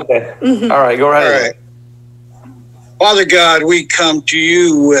 Okay. All right, go right ahead. Father God, we come to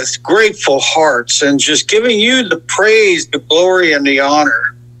you with grateful hearts and just giving you the praise, the glory, and the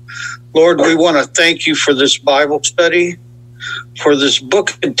honor. Lord, we want to thank you for this Bible study, for this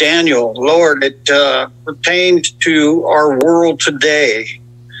book of Daniel. Lord, it pertains to our world today.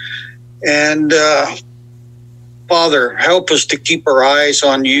 And Father, help us to keep our eyes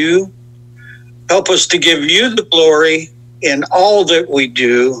on you. Help us to give you the glory in all that we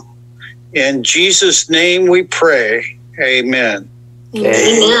do. In Jesus' name we pray. Amen.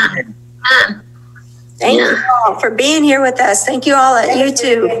 Amen. Thank you all for being here with us. Thank you all at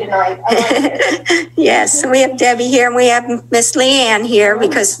YouTube. Yes, we have Debbie here, and we have Miss Leanne here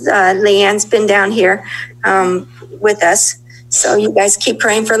because Leanne's been down here with us. So you guys keep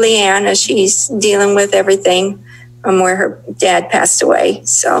praying for Leanne as she's dealing with everything from where her dad passed away.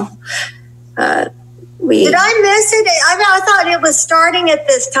 So Did I miss it? I thought it was starting at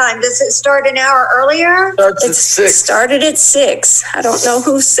this time. Does it start an hour earlier? It started at 6. I don't know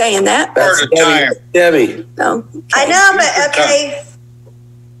who's saying that. That's Debbie. No. Okay. I know, but okay.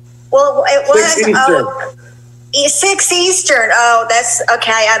 Well, it was 6 Eastern. Oh, that's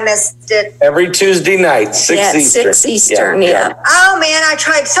okay. I missed it. Every Tuesday night, 6 Eastern. 6 Eastern, yeah. Oh, man, I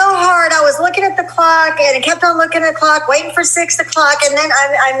tried so hard. I was looking at the clock, and I kept on looking at the clock, waiting for 6 o'clock, and then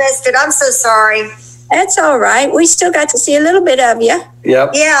I missed it. I'm so sorry. That's all right. We still got to see a little bit of you.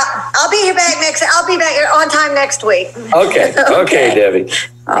 Yep. Yeah, I'll be back on time next week. Okay. Okay, Debbie.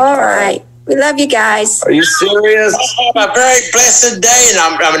 All right. We love you guys. Are you serious? I have a very blessed day, and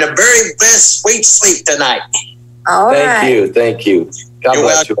I'm in a very blessed, sweet sleep tonight. All right. Thank you. God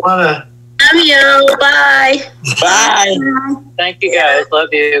bless you. Love you. Bye. Bye. Thank you guys.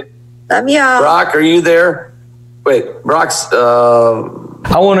 Love you. Love y'all. Brock, are you there? Wait, Brock's...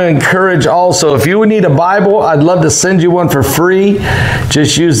 I want to encourage also, if you need a Bible, I'd love to send you one for free.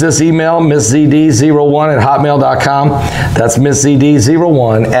 Just use this email, misszd01@hotmail.com. That's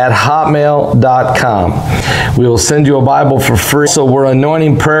misszd01@hotmail.com. We will send you a Bible for free. So we're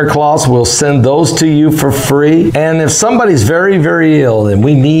anointing prayer cloths. We'll send those to you for free. And if somebody's very, very ill and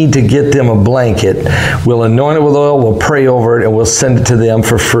we need to get them a blanket, we'll anoint it with oil, we'll pray over it, and we'll send it to them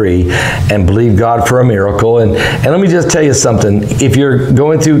for free and believe God for a miracle. And let me just tell you something. If you're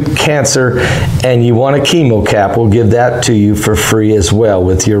going through cancer and you want a chemo cap, we'll give that to you for free as well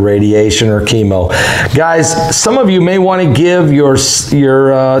with your radiation or chemo. Guys, some of you may want to give your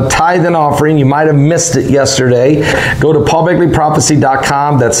tithe and offering. You might have missed it yesterday. Go to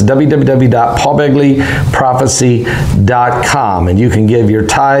paulbegleyprophecy.com. That's www.paulbegleyprophecy.com, and you can give your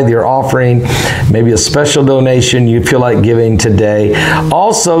tithe, your offering, maybe a special donation you feel like giving today.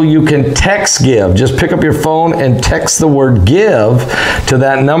 Also, you can text give. Just pick up your phone and text the word give to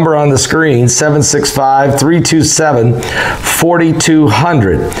that number on the screen,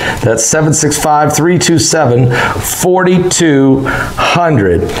 765-327-4200. That's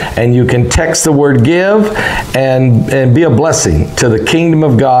 765-327-4200. And you can text the word give and be a blessing to the kingdom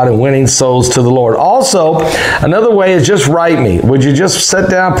of God and winning souls to the Lord. Also, another way is just write me. Would you just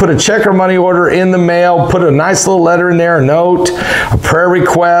sit down, put a check or money order in the mail, put a nice little letter in there, a note, a prayer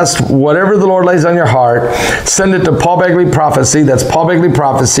request, whatever the Lord lays on your heart, send it to Paul Begley Prophecy. That's Paul Begley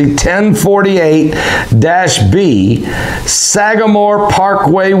Prophecy, 1048-B, Sagamore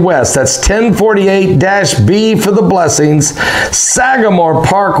Parkway West. That's 1048-B for the blessings. Sagamore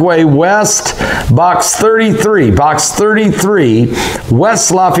Parkway West, Box 33,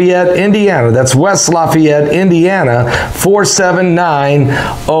 West Lafayette, Indiana. That's West Lafayette, Indiana,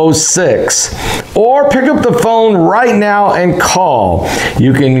 47906. Or pick up the phone right now and call.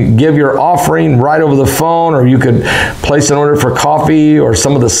 You can give your offering right over the phone, or you could place an order for coffee or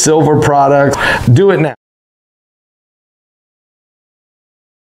some of the silver products. Do it now.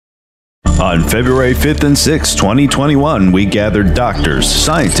 On February 5th and 6th, 2021, we gathered doctors,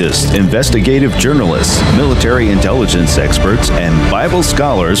 scientists, investigative journalists, military intelligence experts, and Bible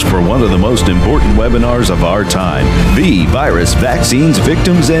scholars for one of the most important webinars of our time, The Virus, Vaccines,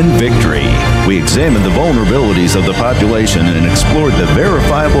 Victims, and Victory. We examined the vulnerabilities of the population and explored the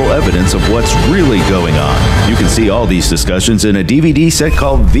verifiable evidence of what's really going on. You can see all these discussions in a DVD set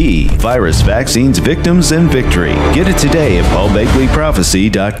called The Virus, Vaccines, Victims, and Victory. Get it today at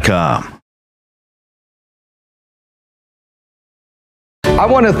paulbegleyprophecy.com. I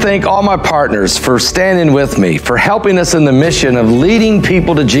want to thank all my partners for standing with me, for helping us in the mission of leading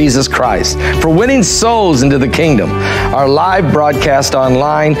people to Jesus Christ, for winning souls into the kingdom. Our live broadcast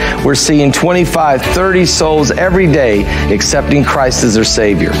online, we're seeing 25, 30 souls every day accepting Christ as their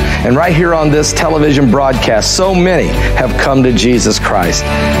Savior. And right here on this television broadcast, so many have come to Jesus Christ.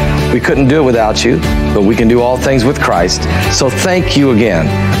 We couldn't do it without you, but we can do all things with Christ. So thank you again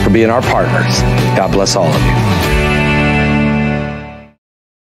for being our partners. God bless all of you.